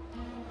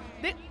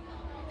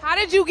how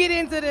did you get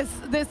into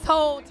this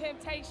whole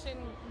temptation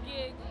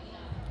gig?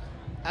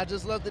 I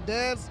just love to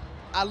dance.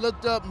 I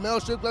looked up male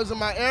strip clubs in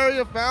my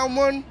area, found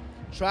one,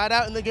 tried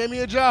out, and they gave me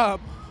a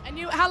job. And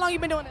how long you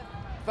been doing this?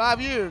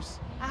 5 years.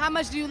 How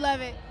much do you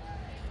love it?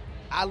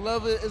 I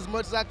love it as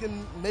much as I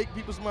can make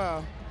people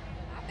smile.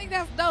 I think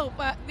that's dope.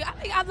 But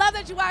I love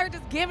that you out here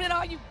just giving it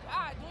all you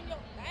got, doing your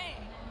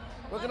thing.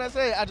 What can I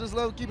say? I just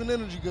love keeping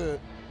energy good.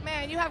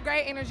 Man, you have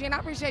great energy, and I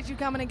appreciate you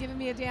coming and giving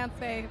me a dance,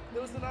 babe.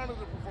 It was an honor to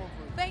perform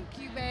for you. Thank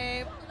you,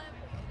 babe.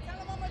 Tell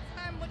them one more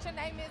time what your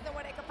name is and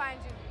where they can find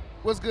you.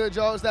 What's good,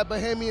 y'all? It's that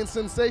Bahamian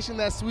sensation,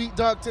 that sweet,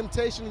 dark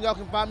temptation. Y'all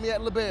can find me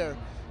at LaBare.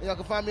 And y'all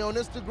can find me on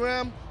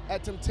Instagram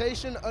at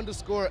temptation _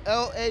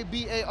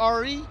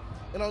 LABARE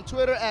and on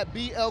Twitter at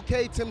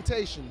BLK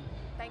Temptation.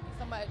 Thank you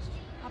so much.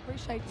 I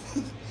appreciate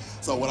you.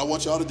 So what I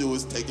want y'all to do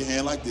is take your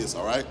hand like this,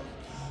 all right?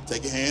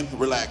 Take your hand,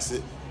 relax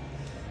it.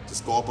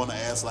 Just go up on the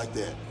ass like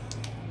that.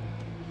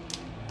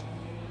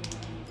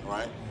 All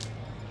right?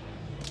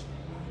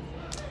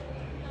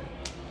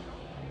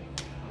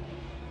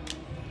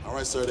 All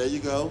right, sir, there you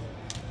go.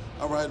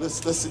 All right, let's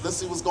see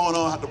what's going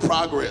on, the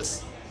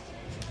progress.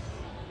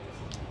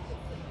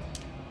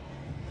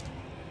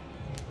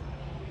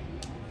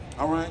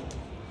 All right.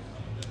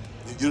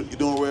 You're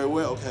doing very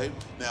well, okay?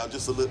 Now,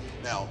 just a little,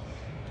 now,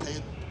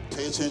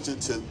 pay attention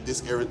to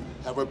this area.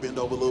 Have her bend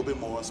over a little bit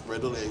more.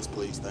 Spread the legs,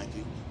 please. Thank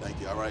you.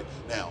 Thank you. All right.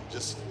 Now,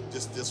 just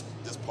this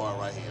part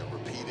right here.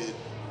 Repeat it.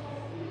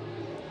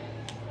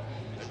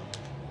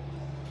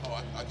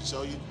 Oh, I can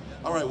show you?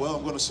 All right, well,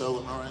 I'm going to show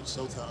them. All right,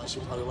 showtime.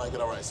 She'll probably like it.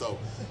 All right, so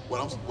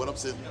what I'm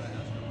saying,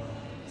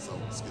 so,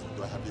 excuse me,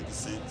 do I have your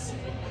consent?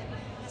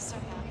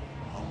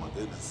 Oh, my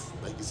goodness.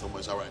 Thank you so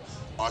much. All right,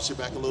 arch your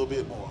back a little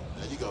bit more.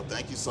 There you go.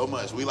 Thank you so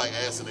much. We like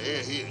ass in the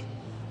air here,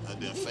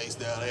 and then face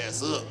down,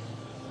 ass up.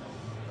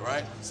 All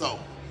right, so,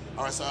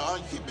 all right, so I'll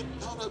keep it.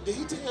 Hold up, did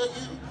he tell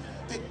you?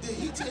 Did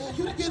he tell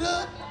you to get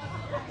up?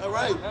 All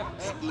right,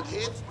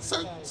 head,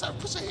 sir,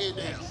 push your head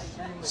down.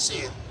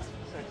 Shit.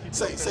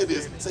 Say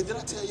this. Say, did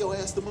I tell your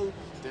ass to move?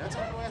 Did I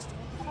tell your ass to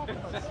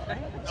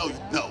move?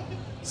 No.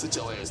 Sit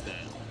your ass down.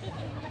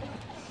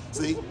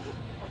 See?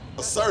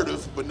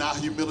 Assertive, but not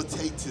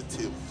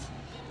humiliative.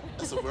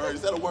 That's a word.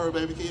 Is that a word,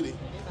 baby kitty?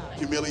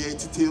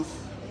 Humiliative?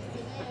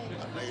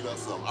 I made up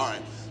something. All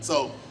right.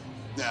 So,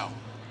 now,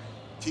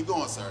 Keep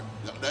going, sir.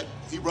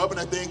 He rubbing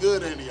that thing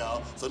good, ain't he,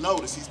 y'all? So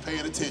notice he's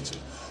paying attention.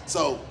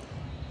 So,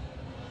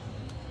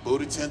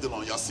 booty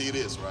tenderloin. Y'all see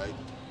this, right?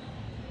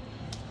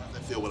 How's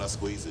that feel when I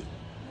squeeze it?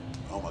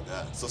 Oh my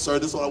God. So, sir,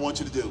 this is what I want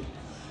you to do.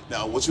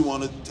 Now, what you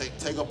want to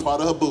take a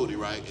part of her booty,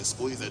 right, and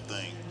squeeze that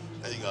thing.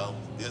 There you go.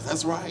 Yes,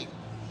 that's right.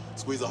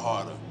 Squeeze it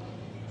harder.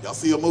 Y'all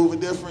see her moving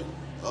different?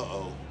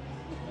 Uh-oh.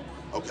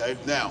 Okay,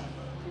 now.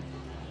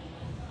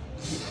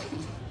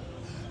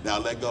 Now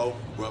let go,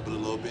 rub it a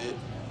little bit.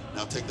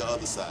 Now take the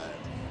other side,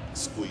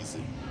 squeeze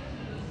it.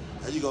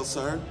 There you go,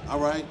 sir. All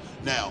right.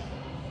 Now,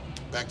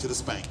 back to the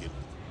spanking.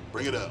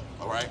 Bring it up,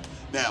 all right?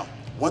 Now,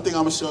 one thing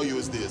I'm gonna show you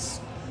is this.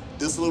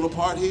 This little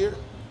part here,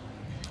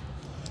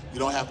 you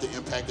don't have to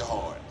impact it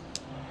hard.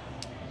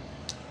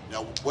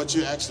 Now, what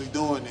you're actually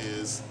doing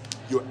is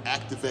you're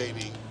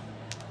activating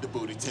the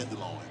booty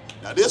tenderloin.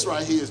 Now, this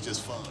right here is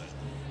just fun.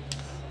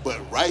 But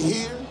right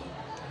here,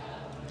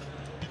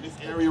 in this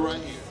area right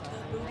here,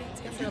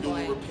 if you're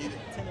doing repeated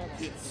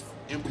hits,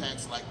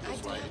 impacts like this,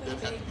 right? It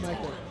doesn't have to be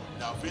hard.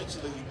 Now,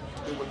 eventually,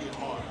 it will get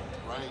hard,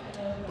 right?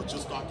 But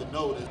you'll start to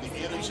notice the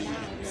energy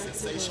and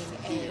sensation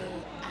from here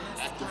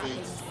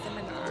activates the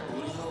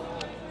booty hole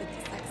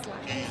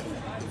and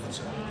the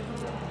vagina.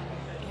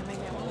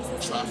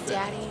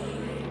 Trifecta,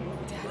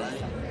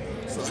 right?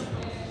 So,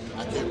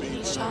 I can't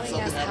be, something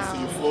happens to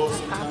your floor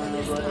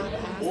sometimes,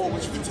 right? Or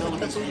what you can tell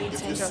them is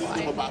if you see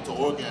them about to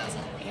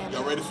orgasm.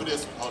 Y'all ready for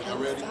this? Oh, y'all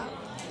ready?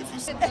 If you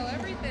see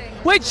everything.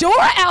 With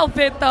your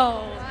outfit,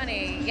 though.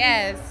 Honey,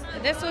 yes.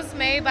 This was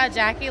made by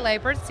Jackie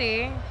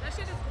Liberty. That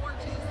shit is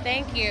gorgeous.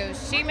 Thank you.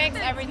 She makes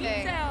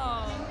everything.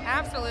 Detail.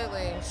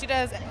 Absolutely. She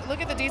does.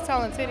 Look at the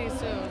detail in titties,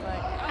 too.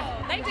 Like,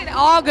 oh, they did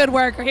all good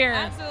work here.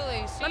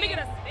 Absolutely. Let me get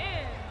a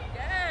spin.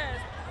 Yes.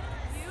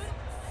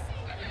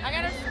 I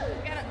gotta.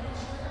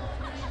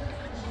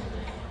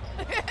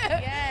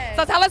 Yes.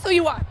 So tell us who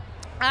you are.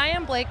 I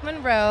am Blake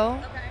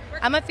Monroe.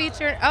 I'm a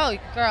featured, oh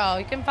girl,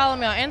 you can follow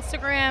me on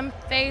Instagram,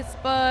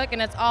 Facebook,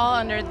 and it's all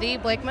under The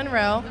Blake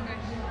Monroe.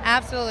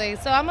 Absolutely.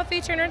 So I'm a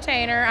featured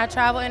entertainer. I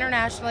travel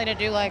internationally to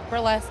do like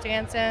burlesque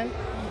dancing.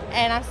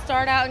 And I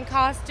start out in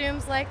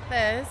costumes like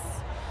this,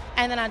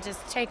 and then I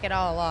just take it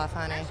all off,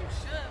 honey. As you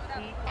should. With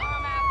that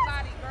bomb-ass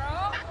body,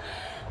 girl.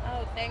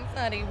 Oh, thanks,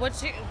 honey.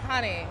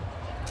 Honey,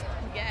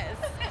 yes.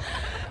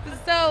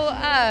 So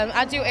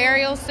I do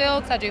aerial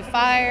silks, I do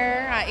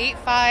fire, I eat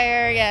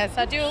fire, yes,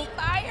 I do.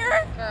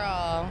 Fire?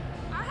 Girl.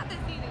 I have to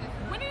see this.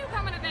 When are you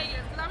coming to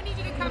Vegas? Because I need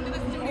you to come to the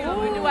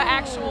studio and do an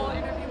actual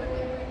interview with me.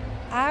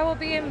 I will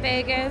be in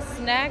Vegas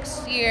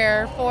next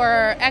year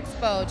for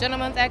Expo,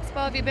 Gentleman's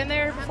Expo. Have you been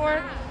there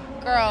before?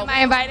 Girl. Am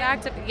I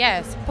invited?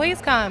 Yes,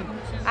 please come.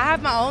 I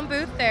have my own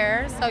booth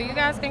there, so you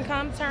guys can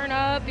come turn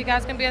up. You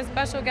guys can be a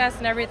special guest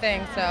and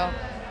everything, so.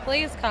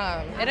 Please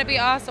come. It'll be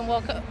awesome.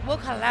 We'll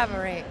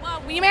collaborate.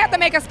 Well, we may have to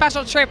make a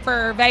special trip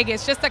for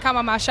Vegas just to come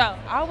on my show.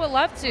 I would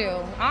love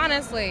to.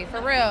 Honestly, for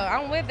real.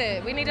 I'm with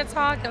it. We need to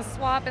talk and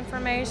swap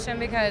information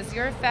because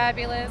you're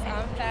fabulous.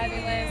 I'm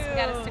fabulous. We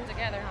got to stick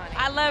together, honey.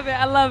 I love it.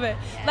 I love it.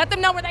 Yeah. Let them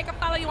know where they can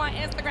follow you on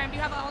Instagram. Do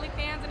you have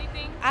OnlyFans,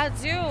 anything? I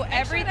do.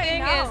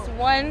 Everything is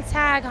one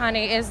tag,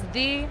 honey. Is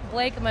The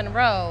Blake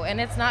Monroe, and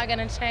it's not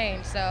going to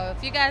change. So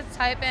if you guys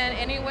type in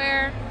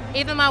anywhere,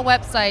 even my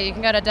website, you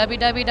can go to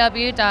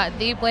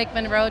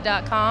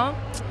www.theblakemonroe.com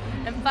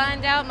and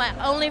find out my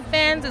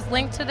OnlyFans is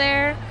linked to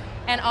there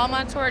and all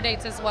my tour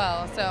dates as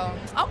well. So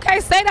okay,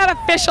 say that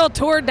official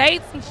tour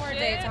dates. Tour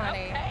dates,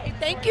 honey. Okay,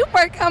 thank you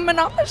for coming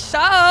on the show.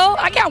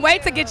 I can't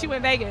wait to get you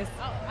in Vegas.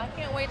 Oh, I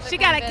can't wait to She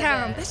gotta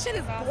come. This shit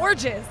is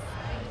gorgeous.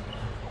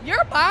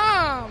 You're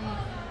bomb.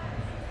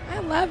 I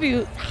love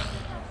you.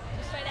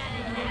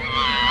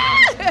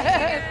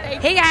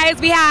 Hey guys,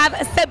 we have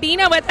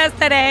Sabina with us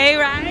today,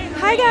 right?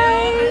 Hi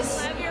guys.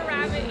 I love your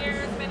rabbit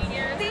ears, many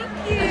ears. Thank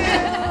you.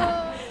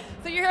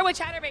 So you're here with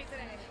Chaturbate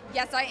today?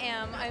 Yes, I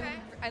am.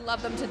 I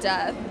love them to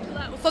death.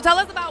 So tell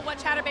us about what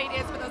Chaturbate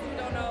is for those who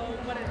don't know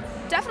what it is.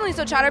 Definitely.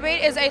 So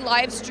Chaturbate is a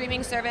live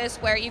streaming service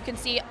where you can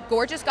see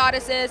gorgeous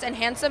goddesses and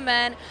handsome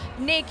men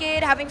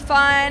naked, having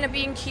fun,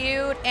 being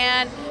cute,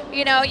 and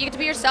you know, you get to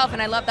be yourself,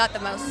 and I love that the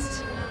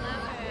most.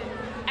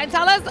 And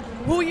tell us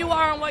who you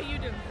are and what you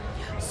do.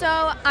 So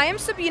I am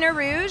Sabina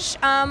Rouge.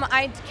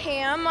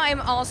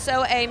 I'm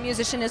also a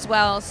musician as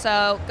well.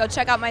 So go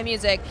check out my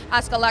music.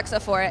 Ask Alexa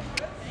for it.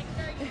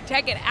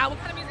 Check it out. What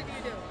kind of music do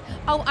you do?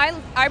 Oh,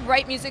 I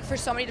write music for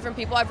so many different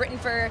people. I've written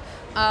for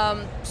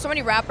so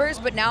many rappers,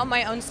 but now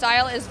my own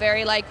style is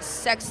very like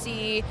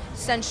sexy,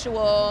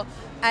 sensual,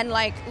 and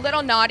like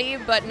little naughty,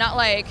 but not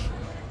like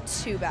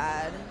too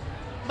bad.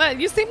 But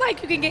you seem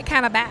like you can get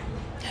kind of bad.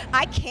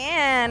 I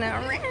can.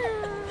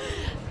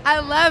 I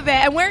love it.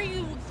 And where are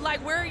you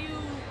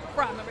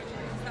from originally?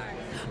 Sorry.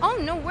 Oh,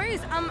 no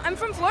worries. I'm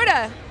from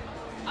Florida.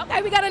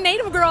 Okay, we got a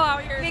native girl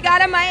out here. We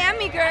got a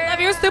Miami girl. I love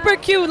you're super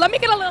cute. Let me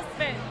get a little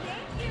spin.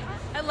 Thank you.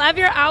 I love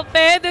your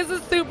outfit. This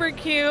is super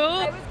cute.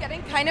 I was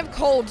getting kind of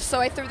cold, so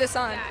I threw this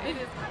on. Yeah, it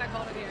is kind of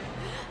cold in here.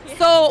 Yeah.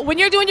 So when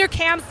you're doing your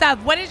cam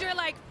stuff, what is your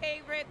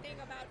favorite thing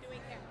about doing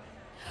cam?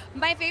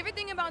 My favorite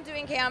thing about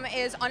doing cam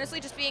is honestly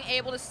just being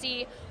able to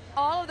see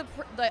all of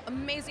the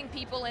amazing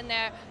people in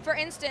there. For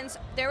instance,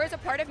 there was a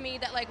part of me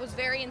that like was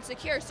very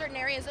insecure, certain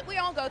areas that we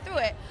all go through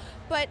it.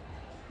 But,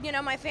 you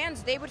know, my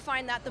fans, they would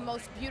find that the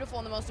most beautiful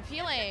and the most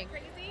appealing.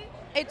 Crazy?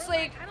 It's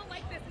like, I don't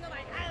like this, and they're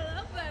like, I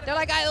love that. they're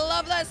like, I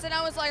love this, and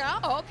I was like,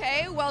 oh,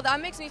 okay, well,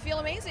 that makes me feel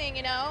amazing,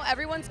 you know?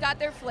 Everyone's got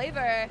their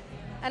flavor,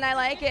 and I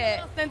like it.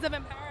 A sense of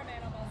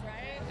empowerment almost,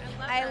 right?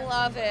 I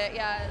love it,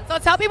 yeah. So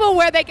tell people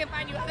where they can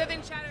find you other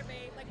than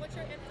Chatterbait. Like, what's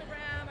your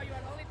Instagram? Are you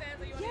on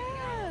OnlyFans? Are you on anything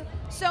else?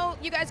 So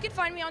you guys can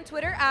find me on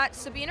Twitter at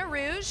Sabina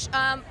Rouge.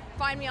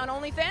 Find me on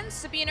OnlyFans,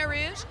 Sabina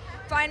Rouge.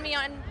 Find me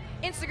on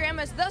Instagram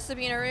as the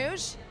Sabina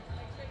Rouge.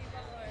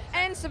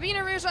 And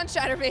Sabina Rouge on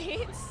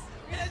Chatterbait.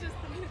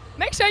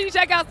 Make sure you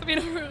check out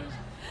Sabina Rouge.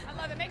 I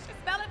love it. Make sure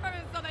spell it for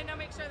them so they know.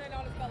 Make sure they know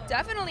how to spell it.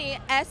 Definitely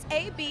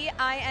SABINAROUGE.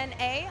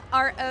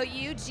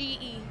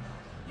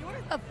 You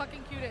are the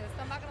fucking cutest.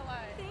 I'm not gonna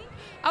lie.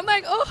 I'm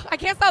like, oh, I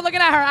can't stop looking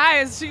at her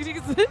eyes. She's. Oh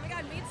my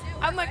God, me too.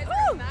 I'm like,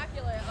 oh.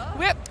 immaculate.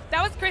 Oh.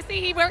 That was Chrissy.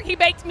 He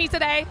baked me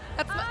today.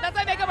 That's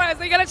my makeup artist.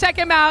 So you gotta check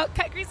him out.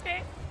 Grease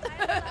face.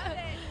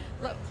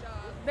 Look,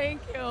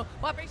 thank you. Well,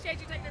 I appreciate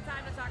you taking the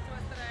time to talk to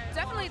us today.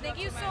 Definitely. Thank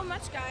you so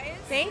much, guys.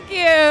 Thank you.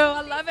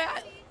 I love it.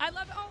 I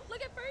love it. Oh,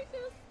 look at furry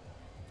shoes.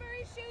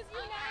 Furry shoes.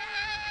 Furry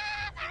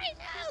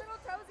shoes. Little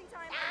toesy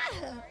time.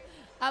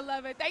 I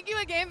love it. Thank you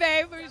again,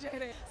 babe.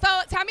 Appreciate it.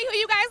 So tell me who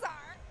you guys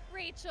are.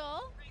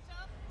 Rachel.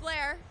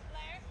 Blair.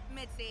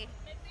 Mitzi.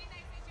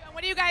 And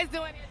what are you guys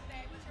doing here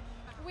today?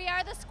 We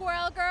are the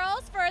Squirrel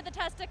Girls for the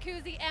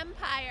Testacuzzi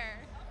Empire.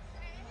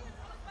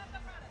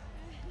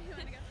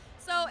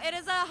 So it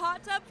is a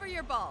hot tub for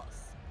your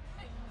balls.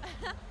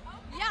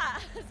 Yeah,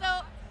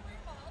 so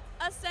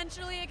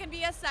essentially it can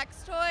be a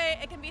sex toy,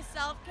 it can be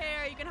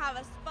self-care, you can have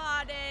a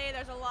spa day,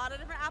 there's a lot of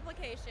different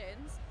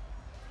applications.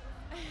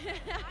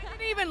 I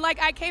didn't even,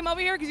 I came over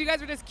here because you guys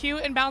were just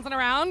cute and bouncing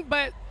around,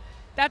 but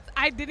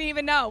I didn't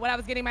even know what I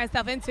was getting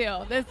myself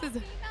into. This is...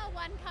 Female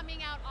one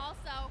coming out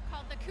also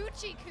called the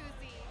Coochie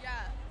Koozie.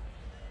 Yeah.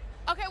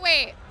 Okay,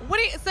 wait.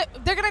 So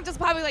they're gonna just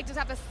probably just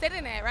have to sit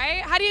in it,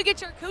 right? How do you get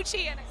your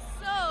coochie in it?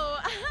 So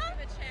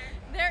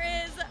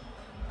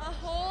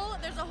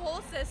there's a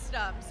whole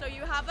system. So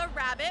you have a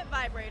rabbit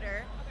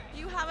vibrator,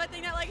 you have a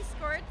thing that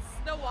squirts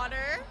the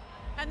water,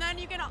 and then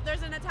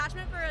there's an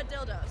attachment for a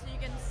dildo. So you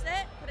can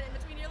sit, put it in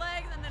between your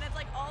legs, and then it's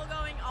all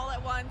going all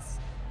at once.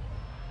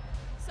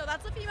 So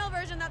that's the female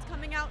version that's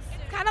coming out soon.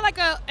 It's kind of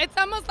it's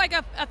almost like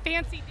a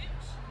fancy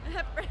douche.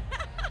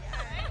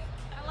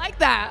 I like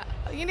that.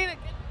 You need a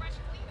good fresh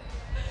cleaner.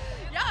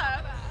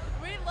 Yeah.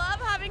 We love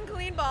having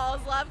clean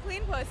balls, love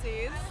clean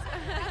pussies.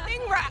 I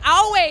think we're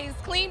always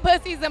clean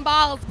pussies and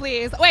balls,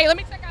 please. Wait, let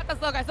me check out this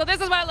logo. So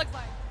this is what it looks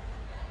like.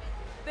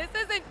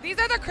 These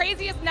are the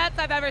craziest nuts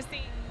I've ever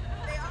seen.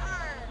 They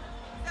are.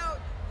 So,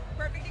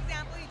 perfect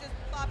example, you just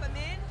plop them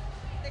in,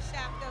 the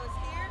shaft goes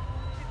here.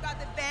 You've got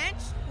the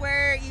bench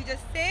where you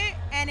just sit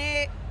and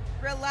it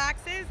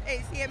relaxes. Hey,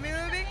 you see it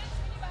moving?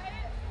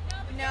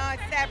 No,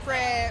 it's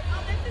separate.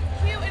 Oh, this is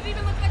cute. It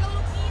even looks like a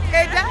little penis.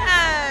 It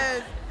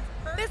does.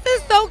 This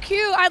is so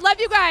cute. I love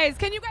you guys.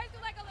 Can you guys do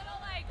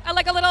a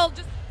little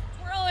just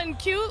twirl and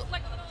cute? Oh my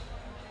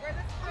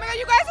God,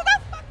 you guys are the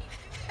fucking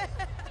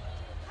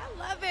I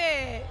love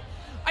it.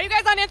 Are you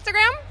guys on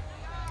Instagram?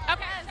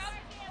 Okay.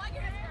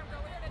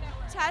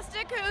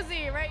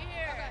 Testacuzzi right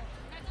here. Okay.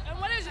 And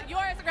what is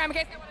your Instagram in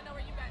case I want to know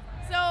where you guys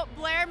So are?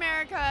 Blair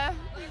America.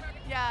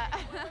 Yeah.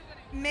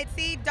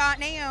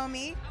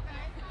 Mitzi.Naomi. Okay.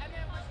 And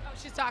then, oh,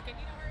 she's talking.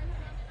 You know her?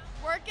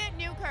 Work at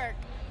Newkirk.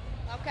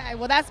 Okay,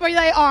 well that's where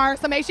they are,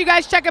 so make sure you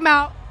guys check them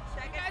out.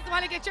 If you guys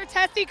want to get your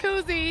testy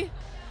koozie,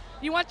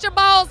 you want your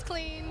balls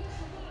clean,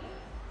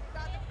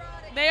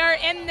 they are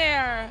in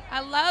there.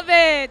 I love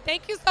it.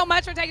 Thank you so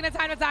much for taking the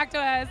time to talk to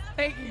us.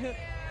 Thank you.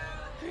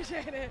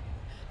 Appreciate it.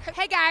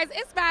 Hey guys,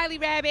 it's Riley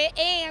Rabbit,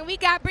 and we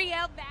got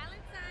Brielle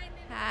Valentine.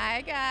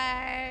 Hi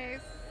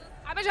guys.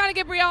 I've been trying to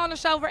get Brielle on the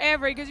show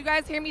forever because you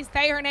guys hear me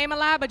say her name a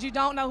lot, but you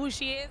don't know who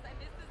she is. And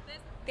this is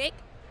this thick,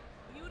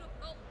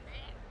 beautiful,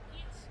 bad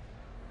bitch.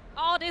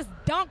 All this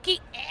donkey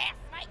ass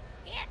right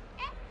here.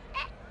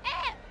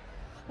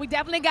 We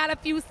definitely got a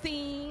few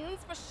scenes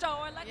for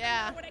sure. Let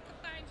them know where they can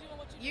find you and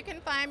what you can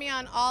find me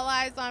on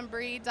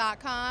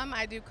alleyesonbrie.com.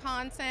 I do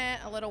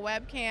content, a little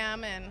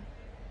webcam, and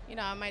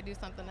I might do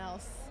something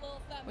else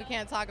we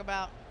can't talk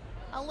about.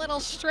 A little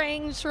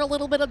strange for a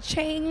little bit of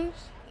change.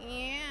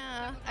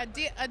 Yeah,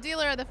 a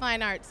dealer of the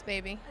fine arts,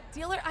 baby. A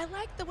dealer? I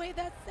like the way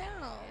that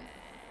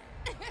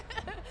sounds.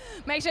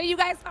 Make sure you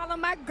guys follow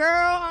my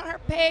girl on her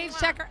page.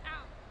 Check her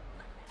out.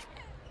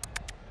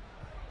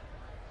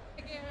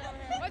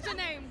 What's your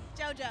name?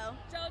 JoJo.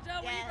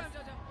 JoJo? Where Yes. you from,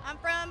 JoJo? I'm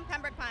from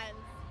Pembroke Pines.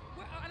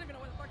 I don't even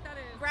know where the fuck that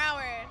is.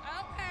 Broward.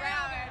 Okay.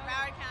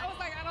 Broward County. I was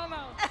like, I don't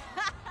know.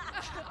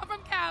 I'm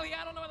from Cali.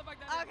 I don't know where the fuck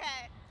that is.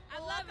 Okay. I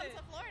love it.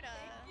 to Florida.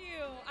 Thank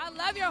you. I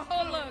love your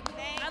whole look.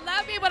 I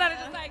love people that are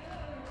just like,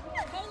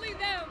 totally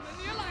them. And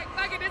you're like,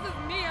 fuck it, this is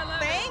me. I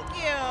love it. Thank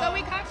you. So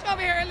we caught you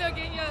over here earlier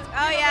getting you.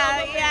 Oh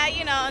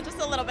yeah, just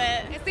a little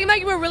bit. It seemed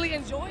like you were really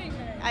enjoying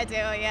it. I do,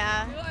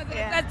 yeah.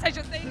 That's such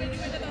a thing that you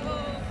went to the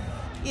whole.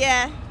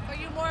 Yeah. So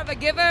you more of a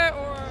giver,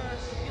 or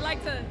you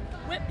like to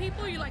whip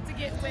people? Or you like to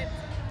get whipped?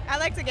 I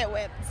like to get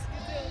whipped.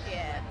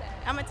 Yeah.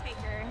 I'm a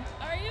taker.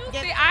 Are you?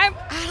 Yeah. See, I'm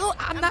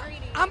not.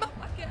 greedy.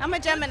 I'm a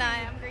Gemini.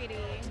 I'm greedy.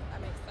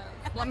 That makes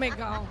sense. Let me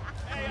go.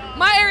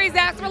 My Aries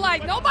acts were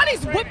like,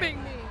 nobody's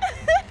whipping me.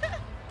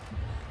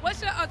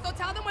 What's your? So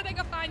tell them where they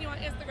can find you on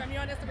Instagram.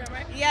 You're on Instagram,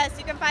 right? Yes,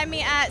 you can find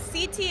me at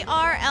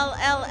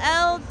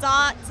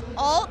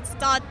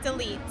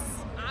ctrll.alt.deletes.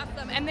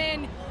 Awesome. And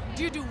then,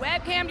 do you do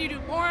webcam? Do you do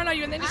porn? Are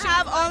you in the I industry?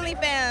 have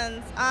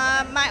OnlyFans.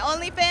 My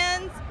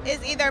OnlyFans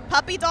is either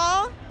Puppy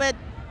Doll, but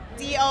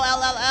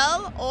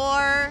DOLLL,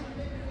 or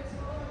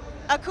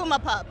Akuma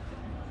Pup.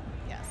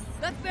 Yes.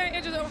 That's very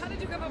interesting. How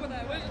did you come up with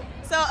that?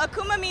 So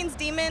Akuma means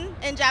demon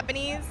in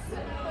Japanese.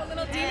 A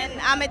little demon.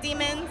 And I'm a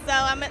demon, so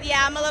I'm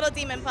a little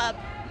demon pup.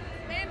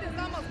 Man, this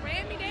almost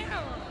ran me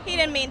down. He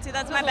didn't mean to.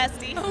 That's my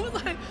bestie. I was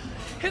like,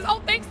 his whole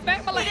face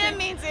back. He didn't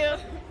mean to.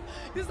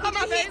 He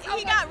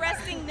got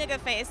resting nigga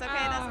face. Okay,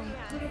 that's what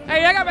he had.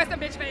 Hey, I got resting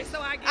bitch face, so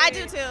I get I it.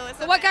 do too.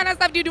 So what kind of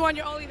stuff do you do on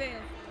your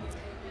OnlyFans?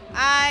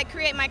 I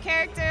create my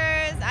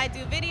characters. I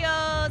do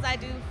videos. I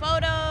do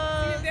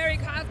photos. You're very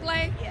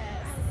cosplay.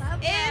 Yes. I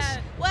love that.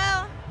 Ish.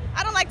 Well,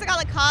 I don't like to call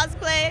it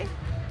cosplay,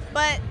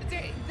 but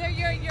they're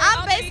your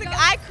I'm basically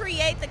I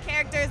create the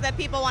characters that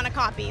people want to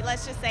copy.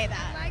 Let's just say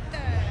that. I like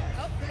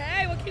that.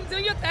 Okay, well keep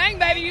doing your thing,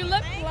 baby. You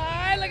look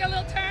fly, like a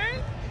little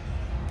turn.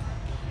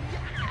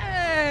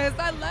 Yes,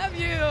 I love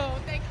you.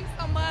 Thank you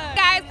so much.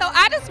 Guys, so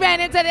I just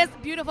ran into this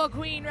beautiful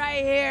queen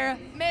right here,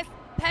 Miss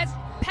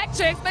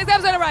Pectress. Make sure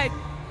I'm saying it right.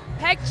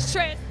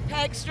 Pectress.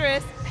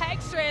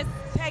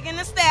 Pegging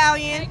the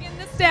Stallion.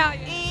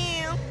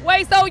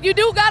 Wait, so you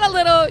do got a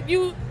little,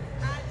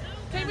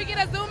 can we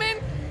get a zoom in?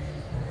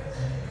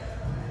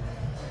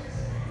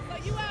 So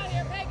you out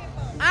here pegging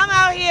folks. I'm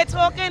out here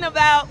talking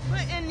about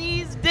putting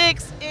these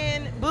dicks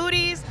in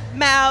booties,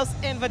 mouths,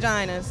 and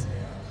vaginas.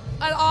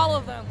 All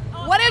of them.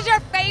 What is your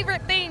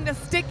favorite thing to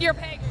stick your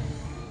peg in?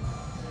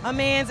 A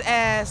man's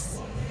ass.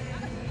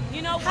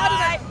 You know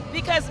why?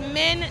 Because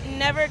men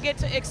never get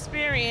to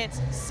experience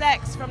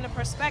sex from the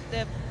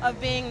perspective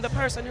of being the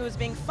person who is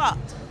being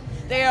fucked.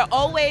 They are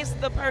always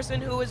the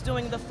person who is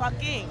doing the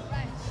fucking.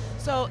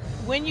 So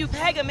when you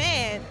peg a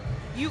man,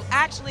 you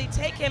actually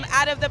take him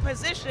out of the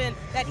position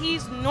that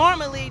he's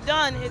normally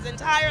done his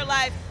entire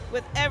life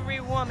with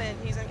every woman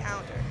he's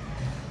encountered.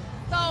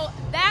 So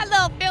that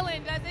little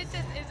feeling, does it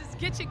just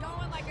get you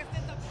going like a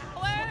sense of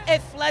power?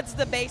 It floods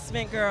the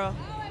basement, girl.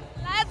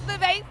 Floods the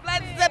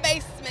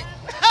basement.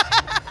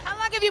 How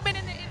long have you been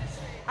in the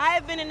industry? I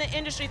have been in the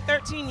industry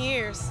 13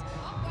 years.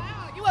 Oh,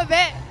 wow. You a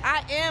vet.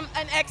 I am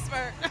an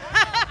expert.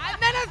 I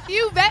met a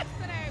few vets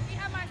today. We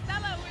have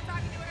Marcella who we were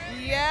talking to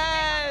earlier.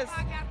 Yes.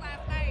 On the podcast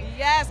last night.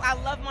 Yes, I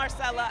love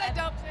Marcella. She's a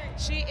dope chick.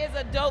 She is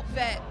a dope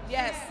vet.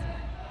 Yes.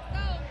 So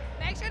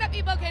make sure that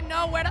people can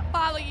know where to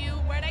follow you,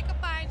 where they can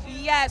find you.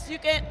 Yes, you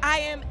can. I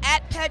am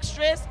at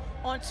Pectress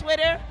on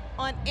Twitter,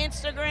 on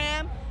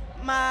Instagram.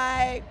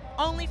 My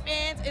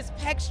OnlyFans is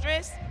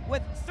Pectress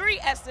with 3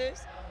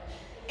 S's.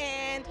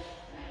 And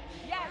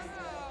yes,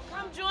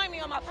 come join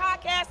me on my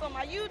podcast, on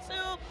my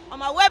YouTube, on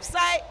my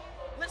website.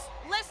 Let's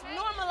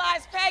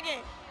normalize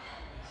pegging.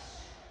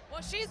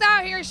 Well, she's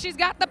out here. She's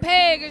got the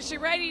peg, and she's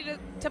ready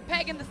to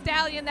peg in the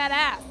stallion that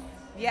ass.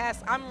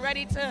 Yes, I'm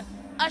ready to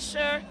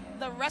usher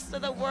the rest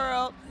of the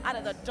world out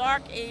of the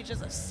dark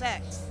ages of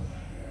sex.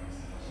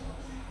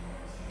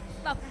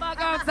 The fuck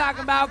I'm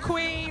talking about,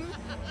 queen.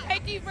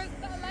 Thank you for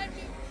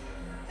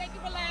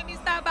letting me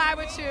stop by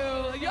with you.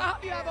 I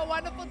hope you have a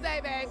wonderful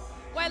day, babe.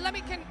 Wait,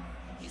 can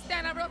you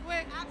stand up real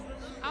quick?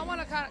 Absolutely. I want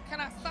to can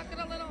I suck it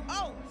a little?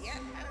 Oh, yeah.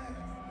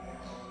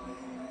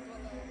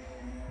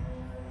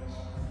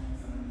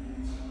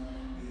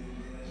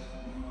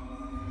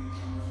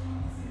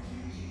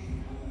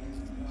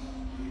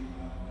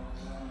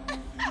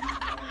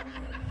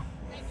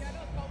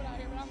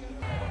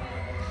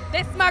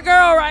 This is my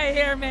girl right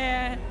here,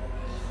 man.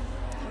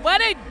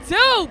 What it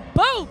do?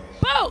 Boo,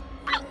 boo.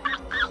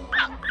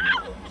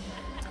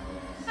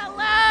 Hello.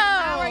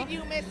 How are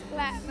you, Miss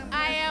Platinum?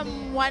 I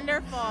am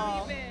wonderful.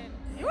 How you been?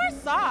 You are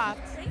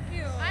soft. Thank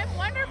you. I'm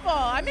wonderful.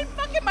 I'm in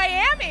fucking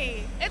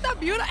Miami. It's a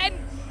beautiful, and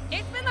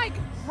it's been like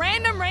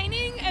random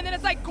raining, and then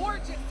it's like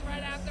gorgeous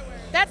right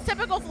afterwards. That's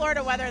typical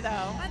Florida weather, though.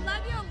 I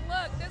love your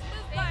look. This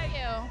is like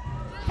you.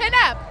 Pin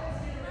up.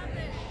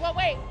 Well,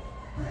 wait.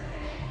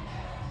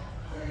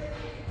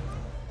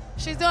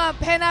 She's doing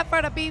pin up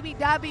for the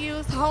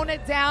BBWs, hone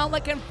it down,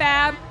 looking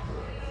fab.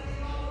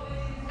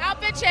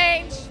 Outfit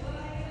change.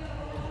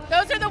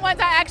 Those are the ones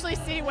I actually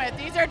see with.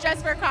 These are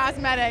just for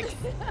cosmetics.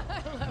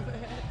 I love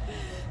it.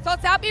 So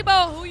tell people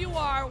who you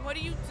are. What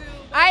do you do?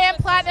 I am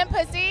Platinum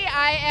Pussy.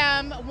 I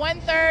am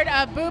 1/3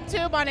 of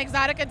BoobTube on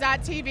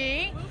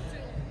Exotica.tv.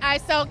 I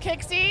sell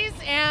Kixies,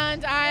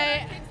 and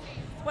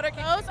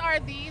those are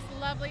these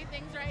lovely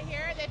things right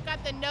here. They've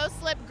got the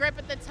no-slip grip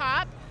at the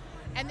top,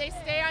 and they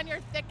stay on your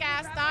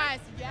thick-ass thighs.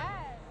 Yes.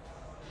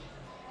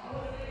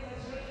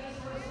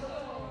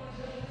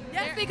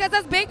 Yes, because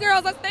us big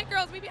girls, us thick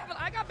girls,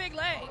 I got big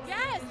legs.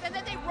 Yes, and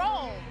then they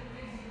roll.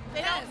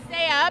 They don't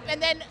stay up,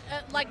 and then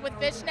like with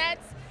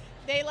fishnets,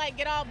 they like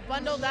get all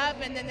bundled up,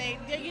 and then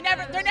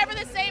they're never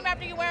the same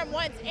after you wear them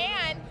once.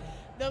 And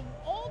the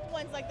old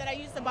ones like that I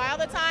used to buy all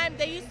the time,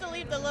 they used to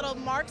leave the little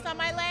marks on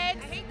my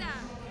legs. I hate that.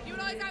 You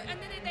would always have, and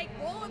then they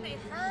roll and they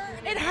hurt.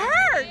 It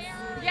hurts.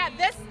 Yeah,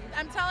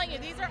 I'm telling you,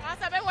 these are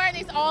awesome. I've been wearing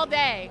these all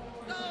day.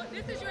 So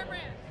this is your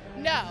brand?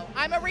 No,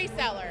 I'm a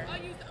reseller.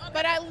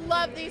 But I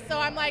love these, so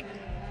I'm like,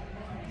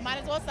 might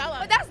as well sell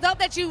them. But that's dope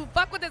that you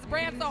fuck with this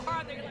brand so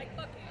hard that you're like,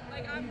 fuck it.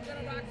 Like, I'm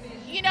gonna rock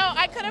this. You know,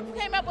 I could have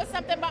came up with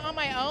something on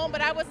my own,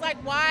 but I was like,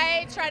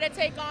 why try to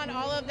take on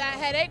all of that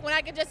headache when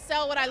I could just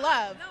sell what I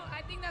love? No,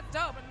 I think that's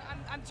dope.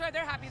 And I'm sure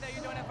they're happy that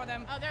you're doing it for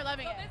them. Oh, they're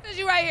loving it. This is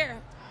you right here.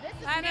 This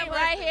is me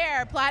right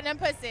here, Platinum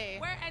Pussy.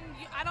 Where, and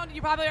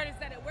you probably already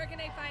said it. Where can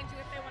they find you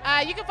if they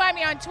want to? You can find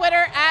me on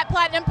Twitter at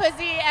Platinum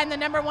Pussy and the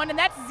 #1, and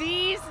that's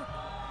Z's.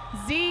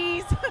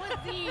 Z's.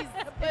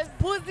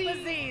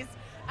 Pussies.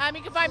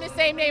 You can find me the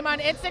same name on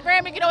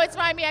Instagram. You can always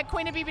find me at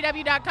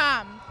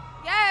queenofbbw.com.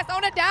 Yes,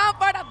 on it down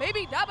for the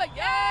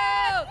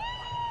BBW.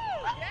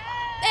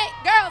 Thick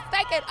girls,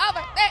 take it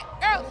over. Thick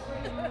girls.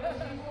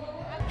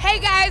 Hey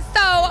guys,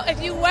 so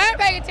if you weren't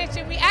paying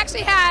attention, we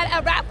actually had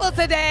a raffle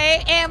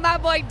today, and my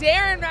boy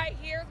Darren right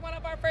here is one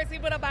of our first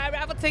people to buy a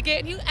raffle ticket,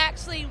 and you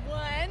actually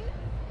won.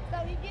 So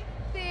he gets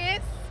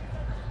this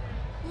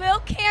little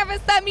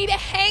canvas of me to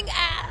hang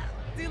out.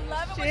 Do you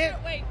love it?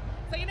 Wait,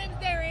 so your name's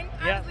Darren.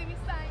 Yeah. Obviously we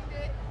signed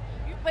it.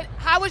 But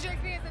how was your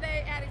experience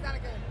today at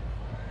Exotica?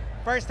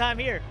 First time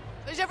here.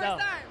 It was your first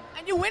time,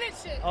 and you winning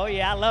shit. Oh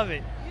yeah, I love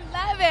it. You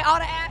love it. All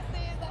the asses,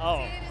 all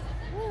the Oh. titties.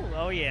 Ooh,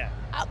 oh yeah.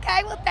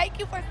 Okay, well, thank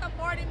you for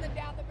supporting the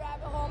Down the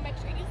Rabbit Hole. Make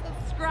sure you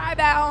subscribe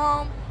at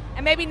home,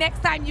 and maybe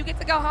next time you get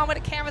to go home with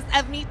a canvas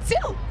of me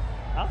too.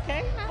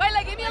 Okay. Wait,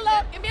 like give me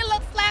a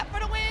little slap for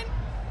the win.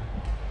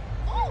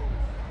 Ooh,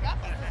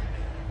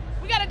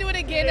 we gotta do it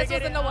again. This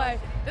was in the way.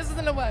 This was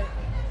in the way.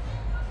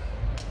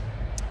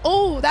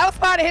 Ooh, that was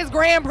part of his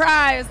grand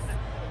prize.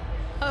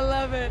 I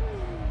love it.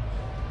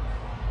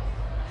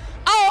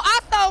 Oh,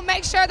 also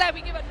make sure that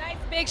we give a nice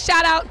big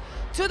shout out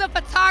to the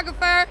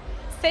photographer,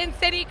 Sin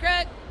City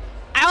Crook,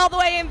 all the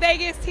way in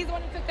Vegas. He's the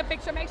one who took the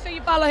picture. Make sure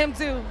you follow him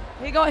too.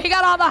 He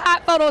got all the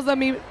hot photos of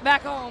me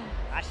back home.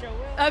 I sure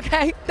will.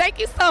 Okay, thank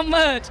you so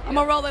much. I'm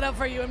gonna roll it up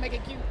for you and make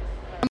it cute.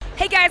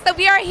 Hey guys, so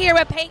we are here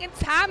with Peyton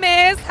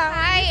Thomas.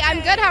 Hi,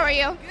 I'm good. How are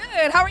you?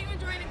 Good. How are you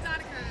enjoying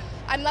Exotica?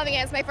 I'm loving it.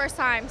 It's my first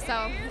time,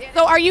 so.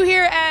 So are you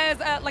here as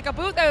like a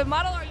booth, a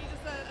model, or are you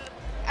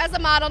just As a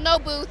model, no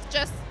booth,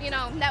 just,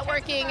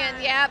 networking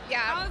and yeah.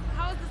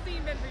 How's the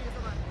scene been for you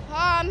so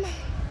far?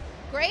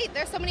 Great.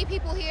 There's so many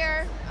people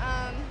here.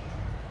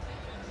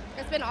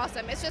 It's been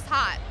awesome. It's just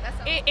hot. That's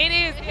all. It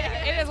is.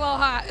 Yeah, it is a little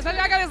hot. Especially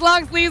I got his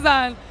long sleeves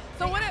on.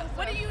 So what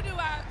do you do?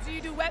 Do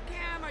you do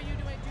webcam? Are you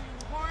doing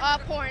porn?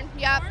 Porn.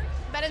 Yeah.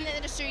 Been in the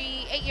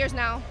industry 8 years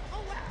now.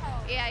 Oh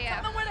wow. Yeah.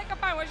 Tell them where they can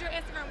find. Where's your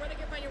Instagram? Where they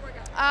can find your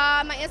workout?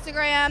 My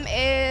Instagram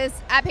is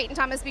at Peyton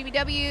Thomas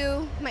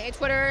BBW. My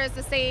Twitter is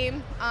the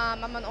same.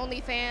 I'm on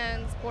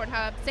OnlyFans,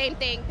 Pornhub, same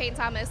thing, Peyton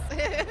Thomas.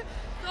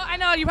 So I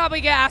know you probably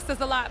get asked this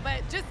a lot,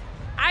 but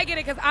I get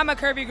it because I'm a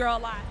curvy girl a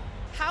lot.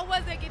 How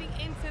was it getting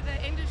into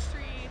the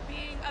industry,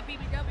 being a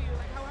BBW?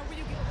 Like, how were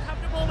you getting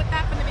comfortable with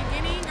that from the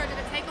beginning, or did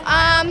it take a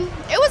while?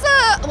 It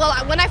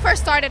was when I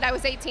first started, I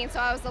was 18, so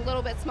I was a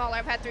little bit smaller.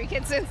 I've had 3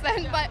 kids since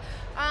then, but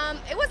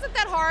it wasn't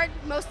that hard.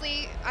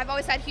 Mostly, I've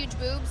always had huge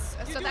boobs.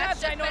 You so do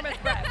that's have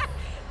ginormous breasts.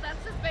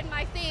 That's just been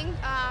my thing.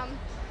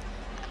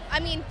 I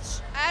mean,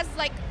 as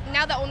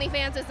now that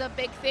OnlyFans is a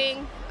big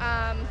thing,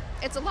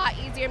 it's a lot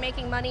easier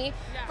making money.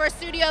 Yeah. For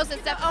studios,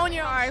 it's definitely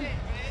hard.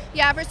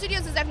 Yeah, for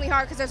studios, it's definitely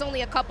hard because there's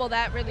only a couple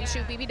that really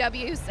shoot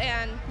BBWs,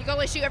 and you can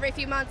only shoot every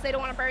few months. They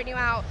don't want to burn you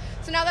out.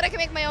 So now that I can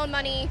make my own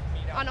money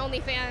on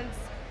OnlyFans,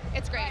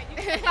 it's great. You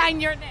can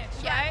find your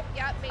niche, right?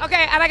 Yeah.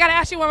 Okay, and I gotta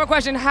ask you one more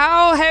question.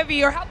 How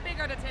heavy or how big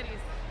are the titties?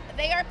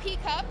 They are P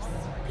cups.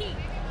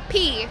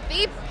 P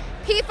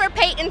for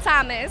Peyton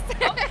Thomas.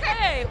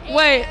 Okay.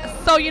 Wait,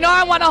 so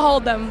I want to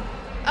hold them.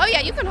 Oh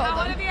yeah, you can hold them.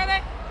 How heavy are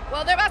they?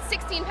 Well, they're about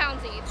 16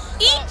 pounds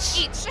each.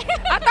 Each.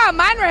 I thought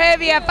mine were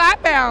heavy at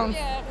 5 pounds.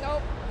 Yeah,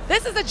 nope.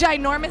 This is a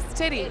ginormous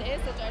titty. It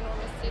is a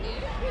ginormous titty.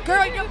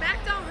 Girl, your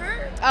back don't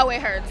hurt. Oh,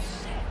 it hurts.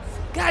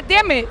 God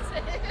damn it.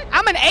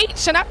 I'm an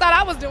H and I thought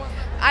I was doing something.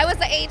 I was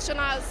an H when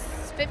I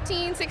was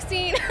 15,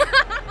 16.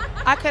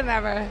 I could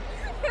never.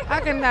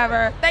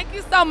 Thank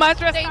you so much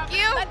for Thank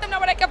you. Let them know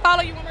where they can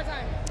follow you one more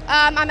time.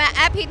 I'm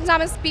at Peyton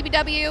Thomas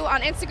BBW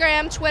on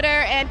Instagram, Twitter,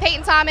 and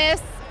Peyton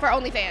Thomas for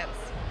OnlyFans.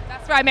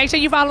 That's right. Make sure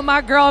you follow my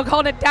girl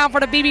holding it down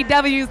for the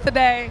BBWs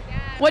today.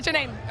 Yes. What's your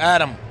name?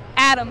 Adam.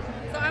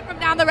 So I'm from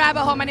Down the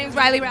Rabbit Hole. My name's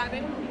Riley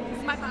Rabbit. This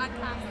is my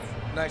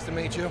podcast. Nice to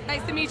meet you.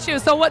 Nice to meet you.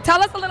 So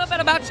tell us a little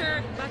bit about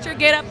your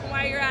get-up and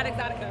why you're at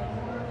Exotica.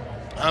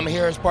 I'm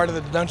here as part of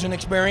the Dungeon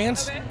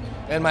Experience,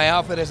 and my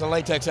outfit is a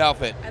latex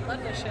outfit. I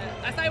love this shit.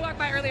 I saw you walk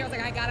by earlier. I was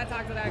like, I gotta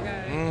talk to that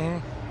guy.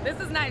 Mm-hmm. This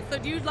is nice. So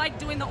do you like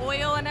doing the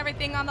oil and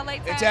everything on the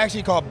latex? It's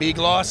actually called Bee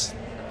Gloss,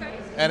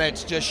 and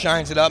it just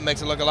shines it up,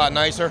 makes it look a lot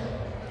nicer.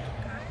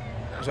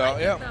 So,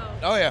 yeah.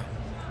 Oh, yeah.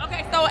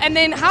 Okay, so and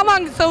then how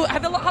long? So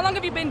how long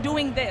have you been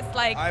doing this?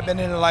 Like I've been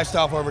in the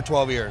lifestyle for over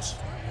 12 years.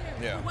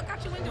 Yeah. What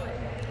got you into it?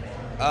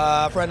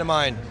 A friend of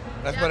mine.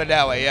 Let's put it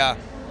that way. Yeah.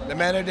 The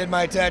man who did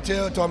my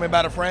tattoo told me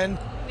about a friend,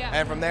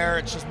 and from there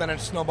it's just been a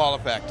snowball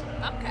effect. Okay.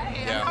 Yeah.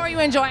 And how are you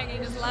enjoying it?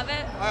 You just love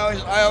it?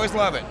 I always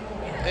love it.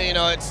 And, you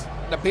know, it's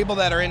the people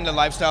that are in the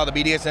lifestyle, the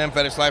BDSM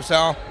fetish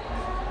lifestyle.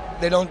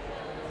 They don't.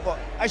 Well,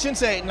 I shouldn't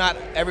say not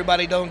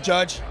everybody don't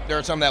judge. There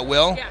are some that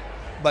will. Yeah.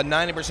 But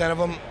 90% of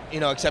them, you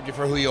know, accept you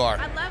for who you are.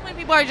 I love when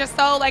people are just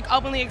so like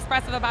openly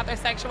expressive about their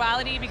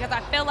sexuality because I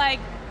feel like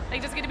they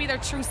just get to be their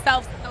true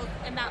selves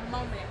in that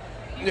moment.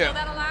 You feel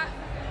that a lot?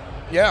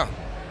 Yeah.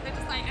 They're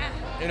just like,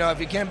 You know, if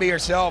you can't be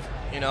yourself,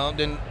 you know,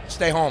 then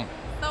stay home.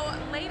 So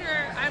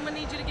later, I'm gonna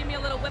need you to give me a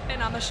little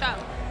whipping on the show.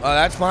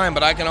 That's fine,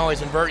 but I can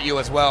always invert you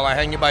as well. I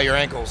hang you by your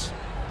ankles.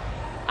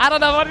 I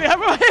don't know what you have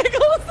my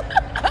ankles.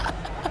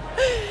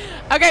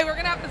 Okay, we're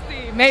gonna have to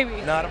see.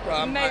 Maybe. Not a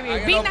problem.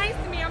 Maybe. Be nice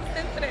to me. I'm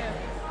sensitive.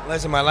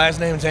 Listen, my last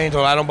name's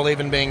Angel. I don't believe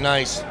in being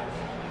nice.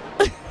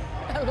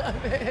 I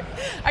love it.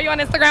 Are you on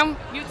Instagram,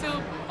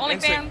 YouTube,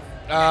 OnlyFans?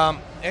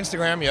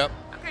 Instagram, yep.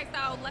 Okay,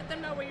 so let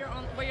them know where your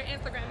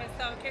Instagram is.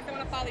 So in case they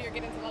want to follow you,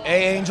 get into the live.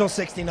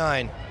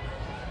 Angel69.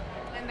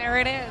 And there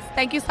it is.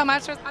 Thank you so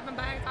much for stopping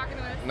by and talking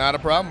to us. Not a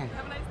problem.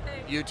 Have a nice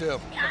day. You too.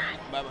 Yeah.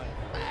 Bye-bye.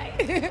 Bye.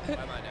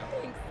 Bye-bye now.